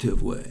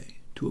effective way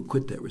to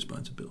acquit that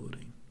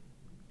responsibility?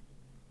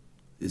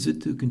 Is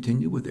it to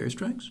continue with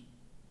airstrikes?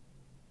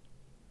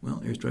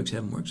 Well, airstrikes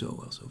haven't worked so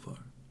well so far.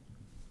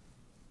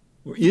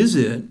 Or is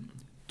it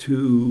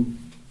to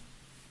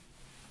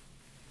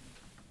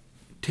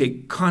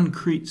take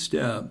concrete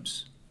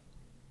steps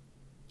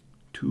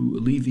to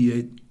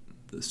alleviate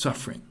the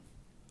suffering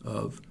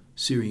of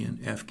Syrian,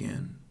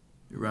 Afghan,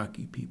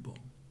 Iraqi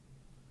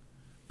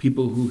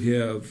people who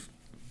have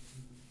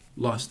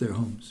lost their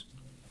homes,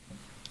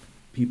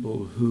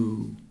 people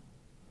who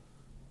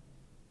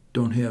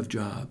don't have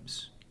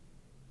jobs,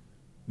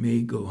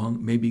 may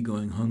be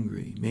going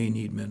hungry, may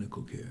need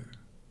medical care.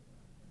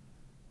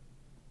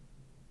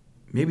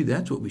 Maybe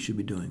that's what we should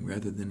be doing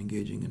rather than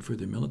engaging in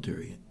further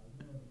military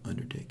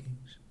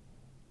undertakings.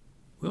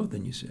 Well,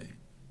 then you say,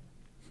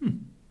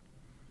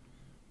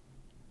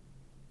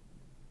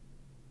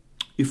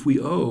 if we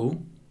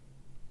owe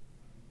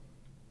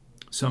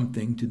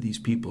something to these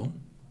people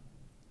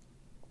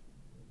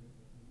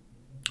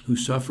who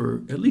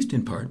suffer, at least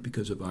in part,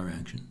 because of our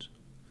actions,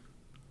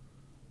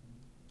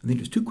 I think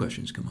there's two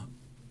questions come up.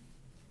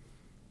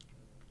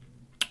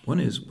 One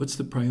is, what's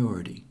the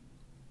priority?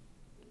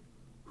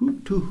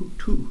 To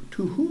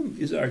whom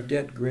is our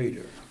debt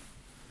greater?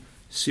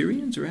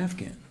 Syrians or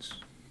Afghans?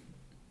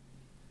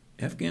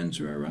 Afghans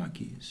or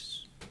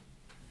Iraqis?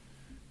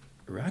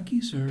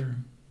 Iraqis or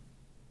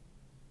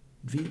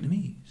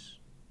Vietnamese?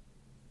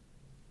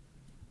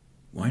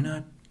 Why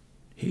not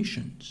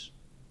Haitians?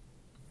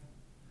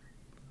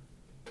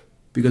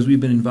 Because we've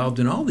been involved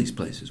in all these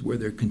places where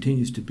there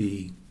continues to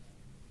be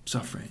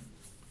suffering.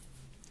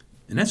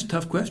 And that's a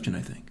tough question,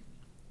 I think.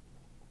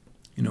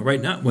 You know,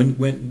 right now, when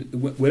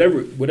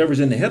whatever's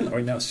in the headline,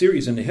 right now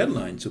Syria's in the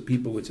headline, so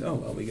people would say, oh,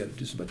 well, we got to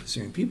do something about the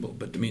Syrian people.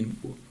 But, I mean,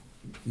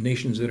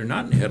 nations that are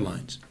not in the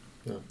headlines.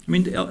 Yeah. I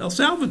mean, El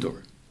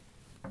Salvador,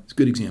 it's a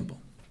good example.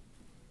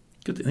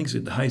 I think it's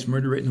the highest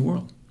murder rate in the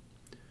world.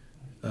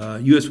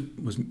 U.S.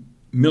 was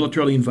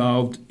militarily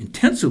involved,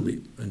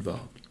 intensively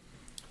involved,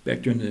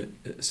 back during the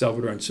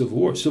Salvadoran Civil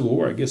War. Civil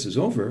War, I guess, is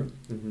over.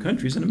 Mm-hmm.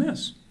 Country's in a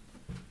mess.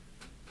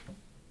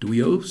 Do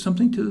we owe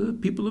something to the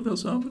people of El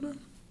Salvador?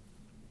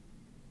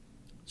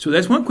 So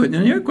that's one question.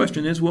 And the other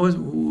question is, well,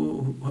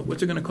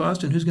 what's it going to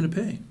cost and who's going to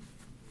pay?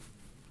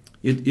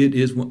 It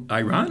is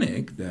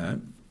ironic that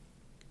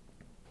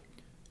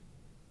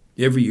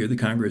every year the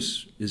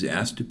Congress is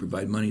asked to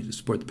provide money to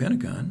support the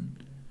Pentagon,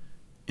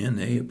 and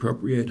they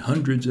appropriate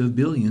hundreds of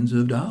billions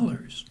of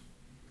dollars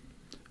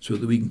so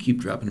that we can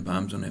keep dropping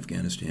bombs on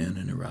Afghanistan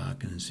and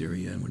Iraq and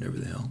Syria and whatever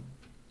the hell.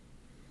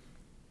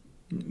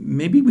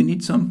 Maybe we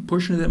need some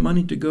portion of that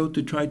money to go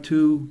to try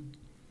to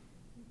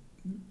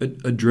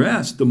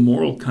address the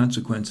moral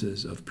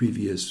consequences of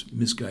previous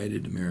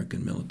misguided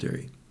American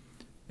military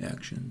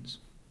actions.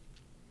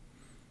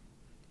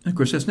 And of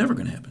course, that's never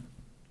going to happen.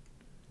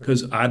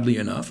 Because oddly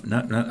enough,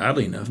 not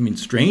oddly enough, I mean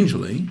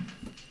strangely,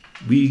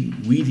 we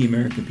the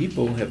American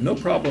people have no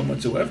problem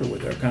whatsoever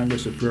with our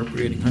Congress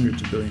appropriating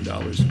hundreds of billions of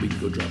dollars so we can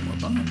go drop more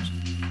bombs.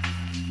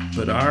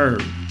 But our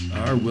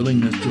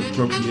willingness to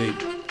appropriate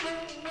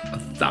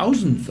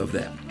 1,000th of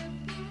that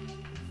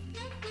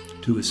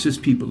to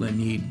assist people in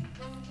need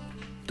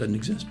doesn't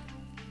exist.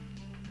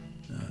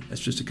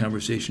 That's just a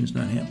conversation that's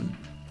not happening.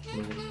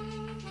 Right.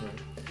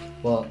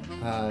 Well,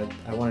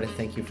 I wanted to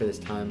thank you for this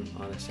time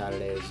on a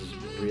Saturday. This is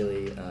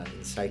really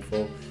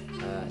insightful,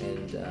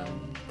 and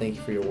thank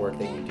you for your work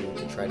that you do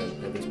to try to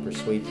at least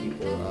persuade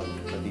people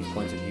of these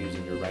points of views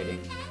in your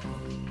writing.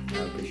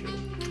 I appreciate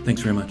it.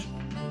 Thanks very much.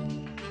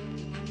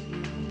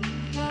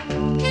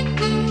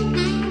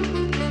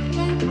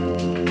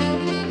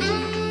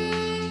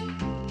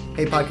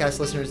 Hey, podcast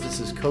listeners, this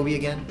is Kobe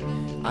again.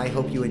 I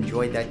hope you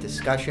enjoyed that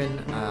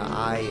discussion.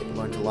 I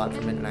learned a lot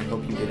from it, and I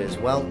hope you did as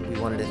well. We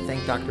wanted to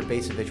thank Dr.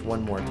 Bacevich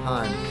one more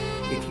time.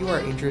 If you are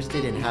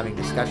interested in having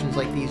discussions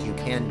like these, you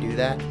can do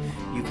that.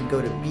 You can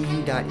go to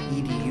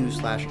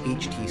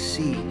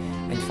bu.edu/HTC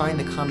and find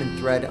the common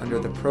thread under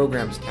the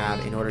Programs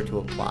tab in order to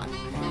apply.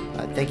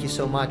 Thank you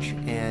so much,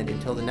 and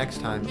until the next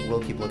time,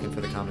 we'll keep looking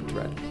for the common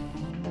thread.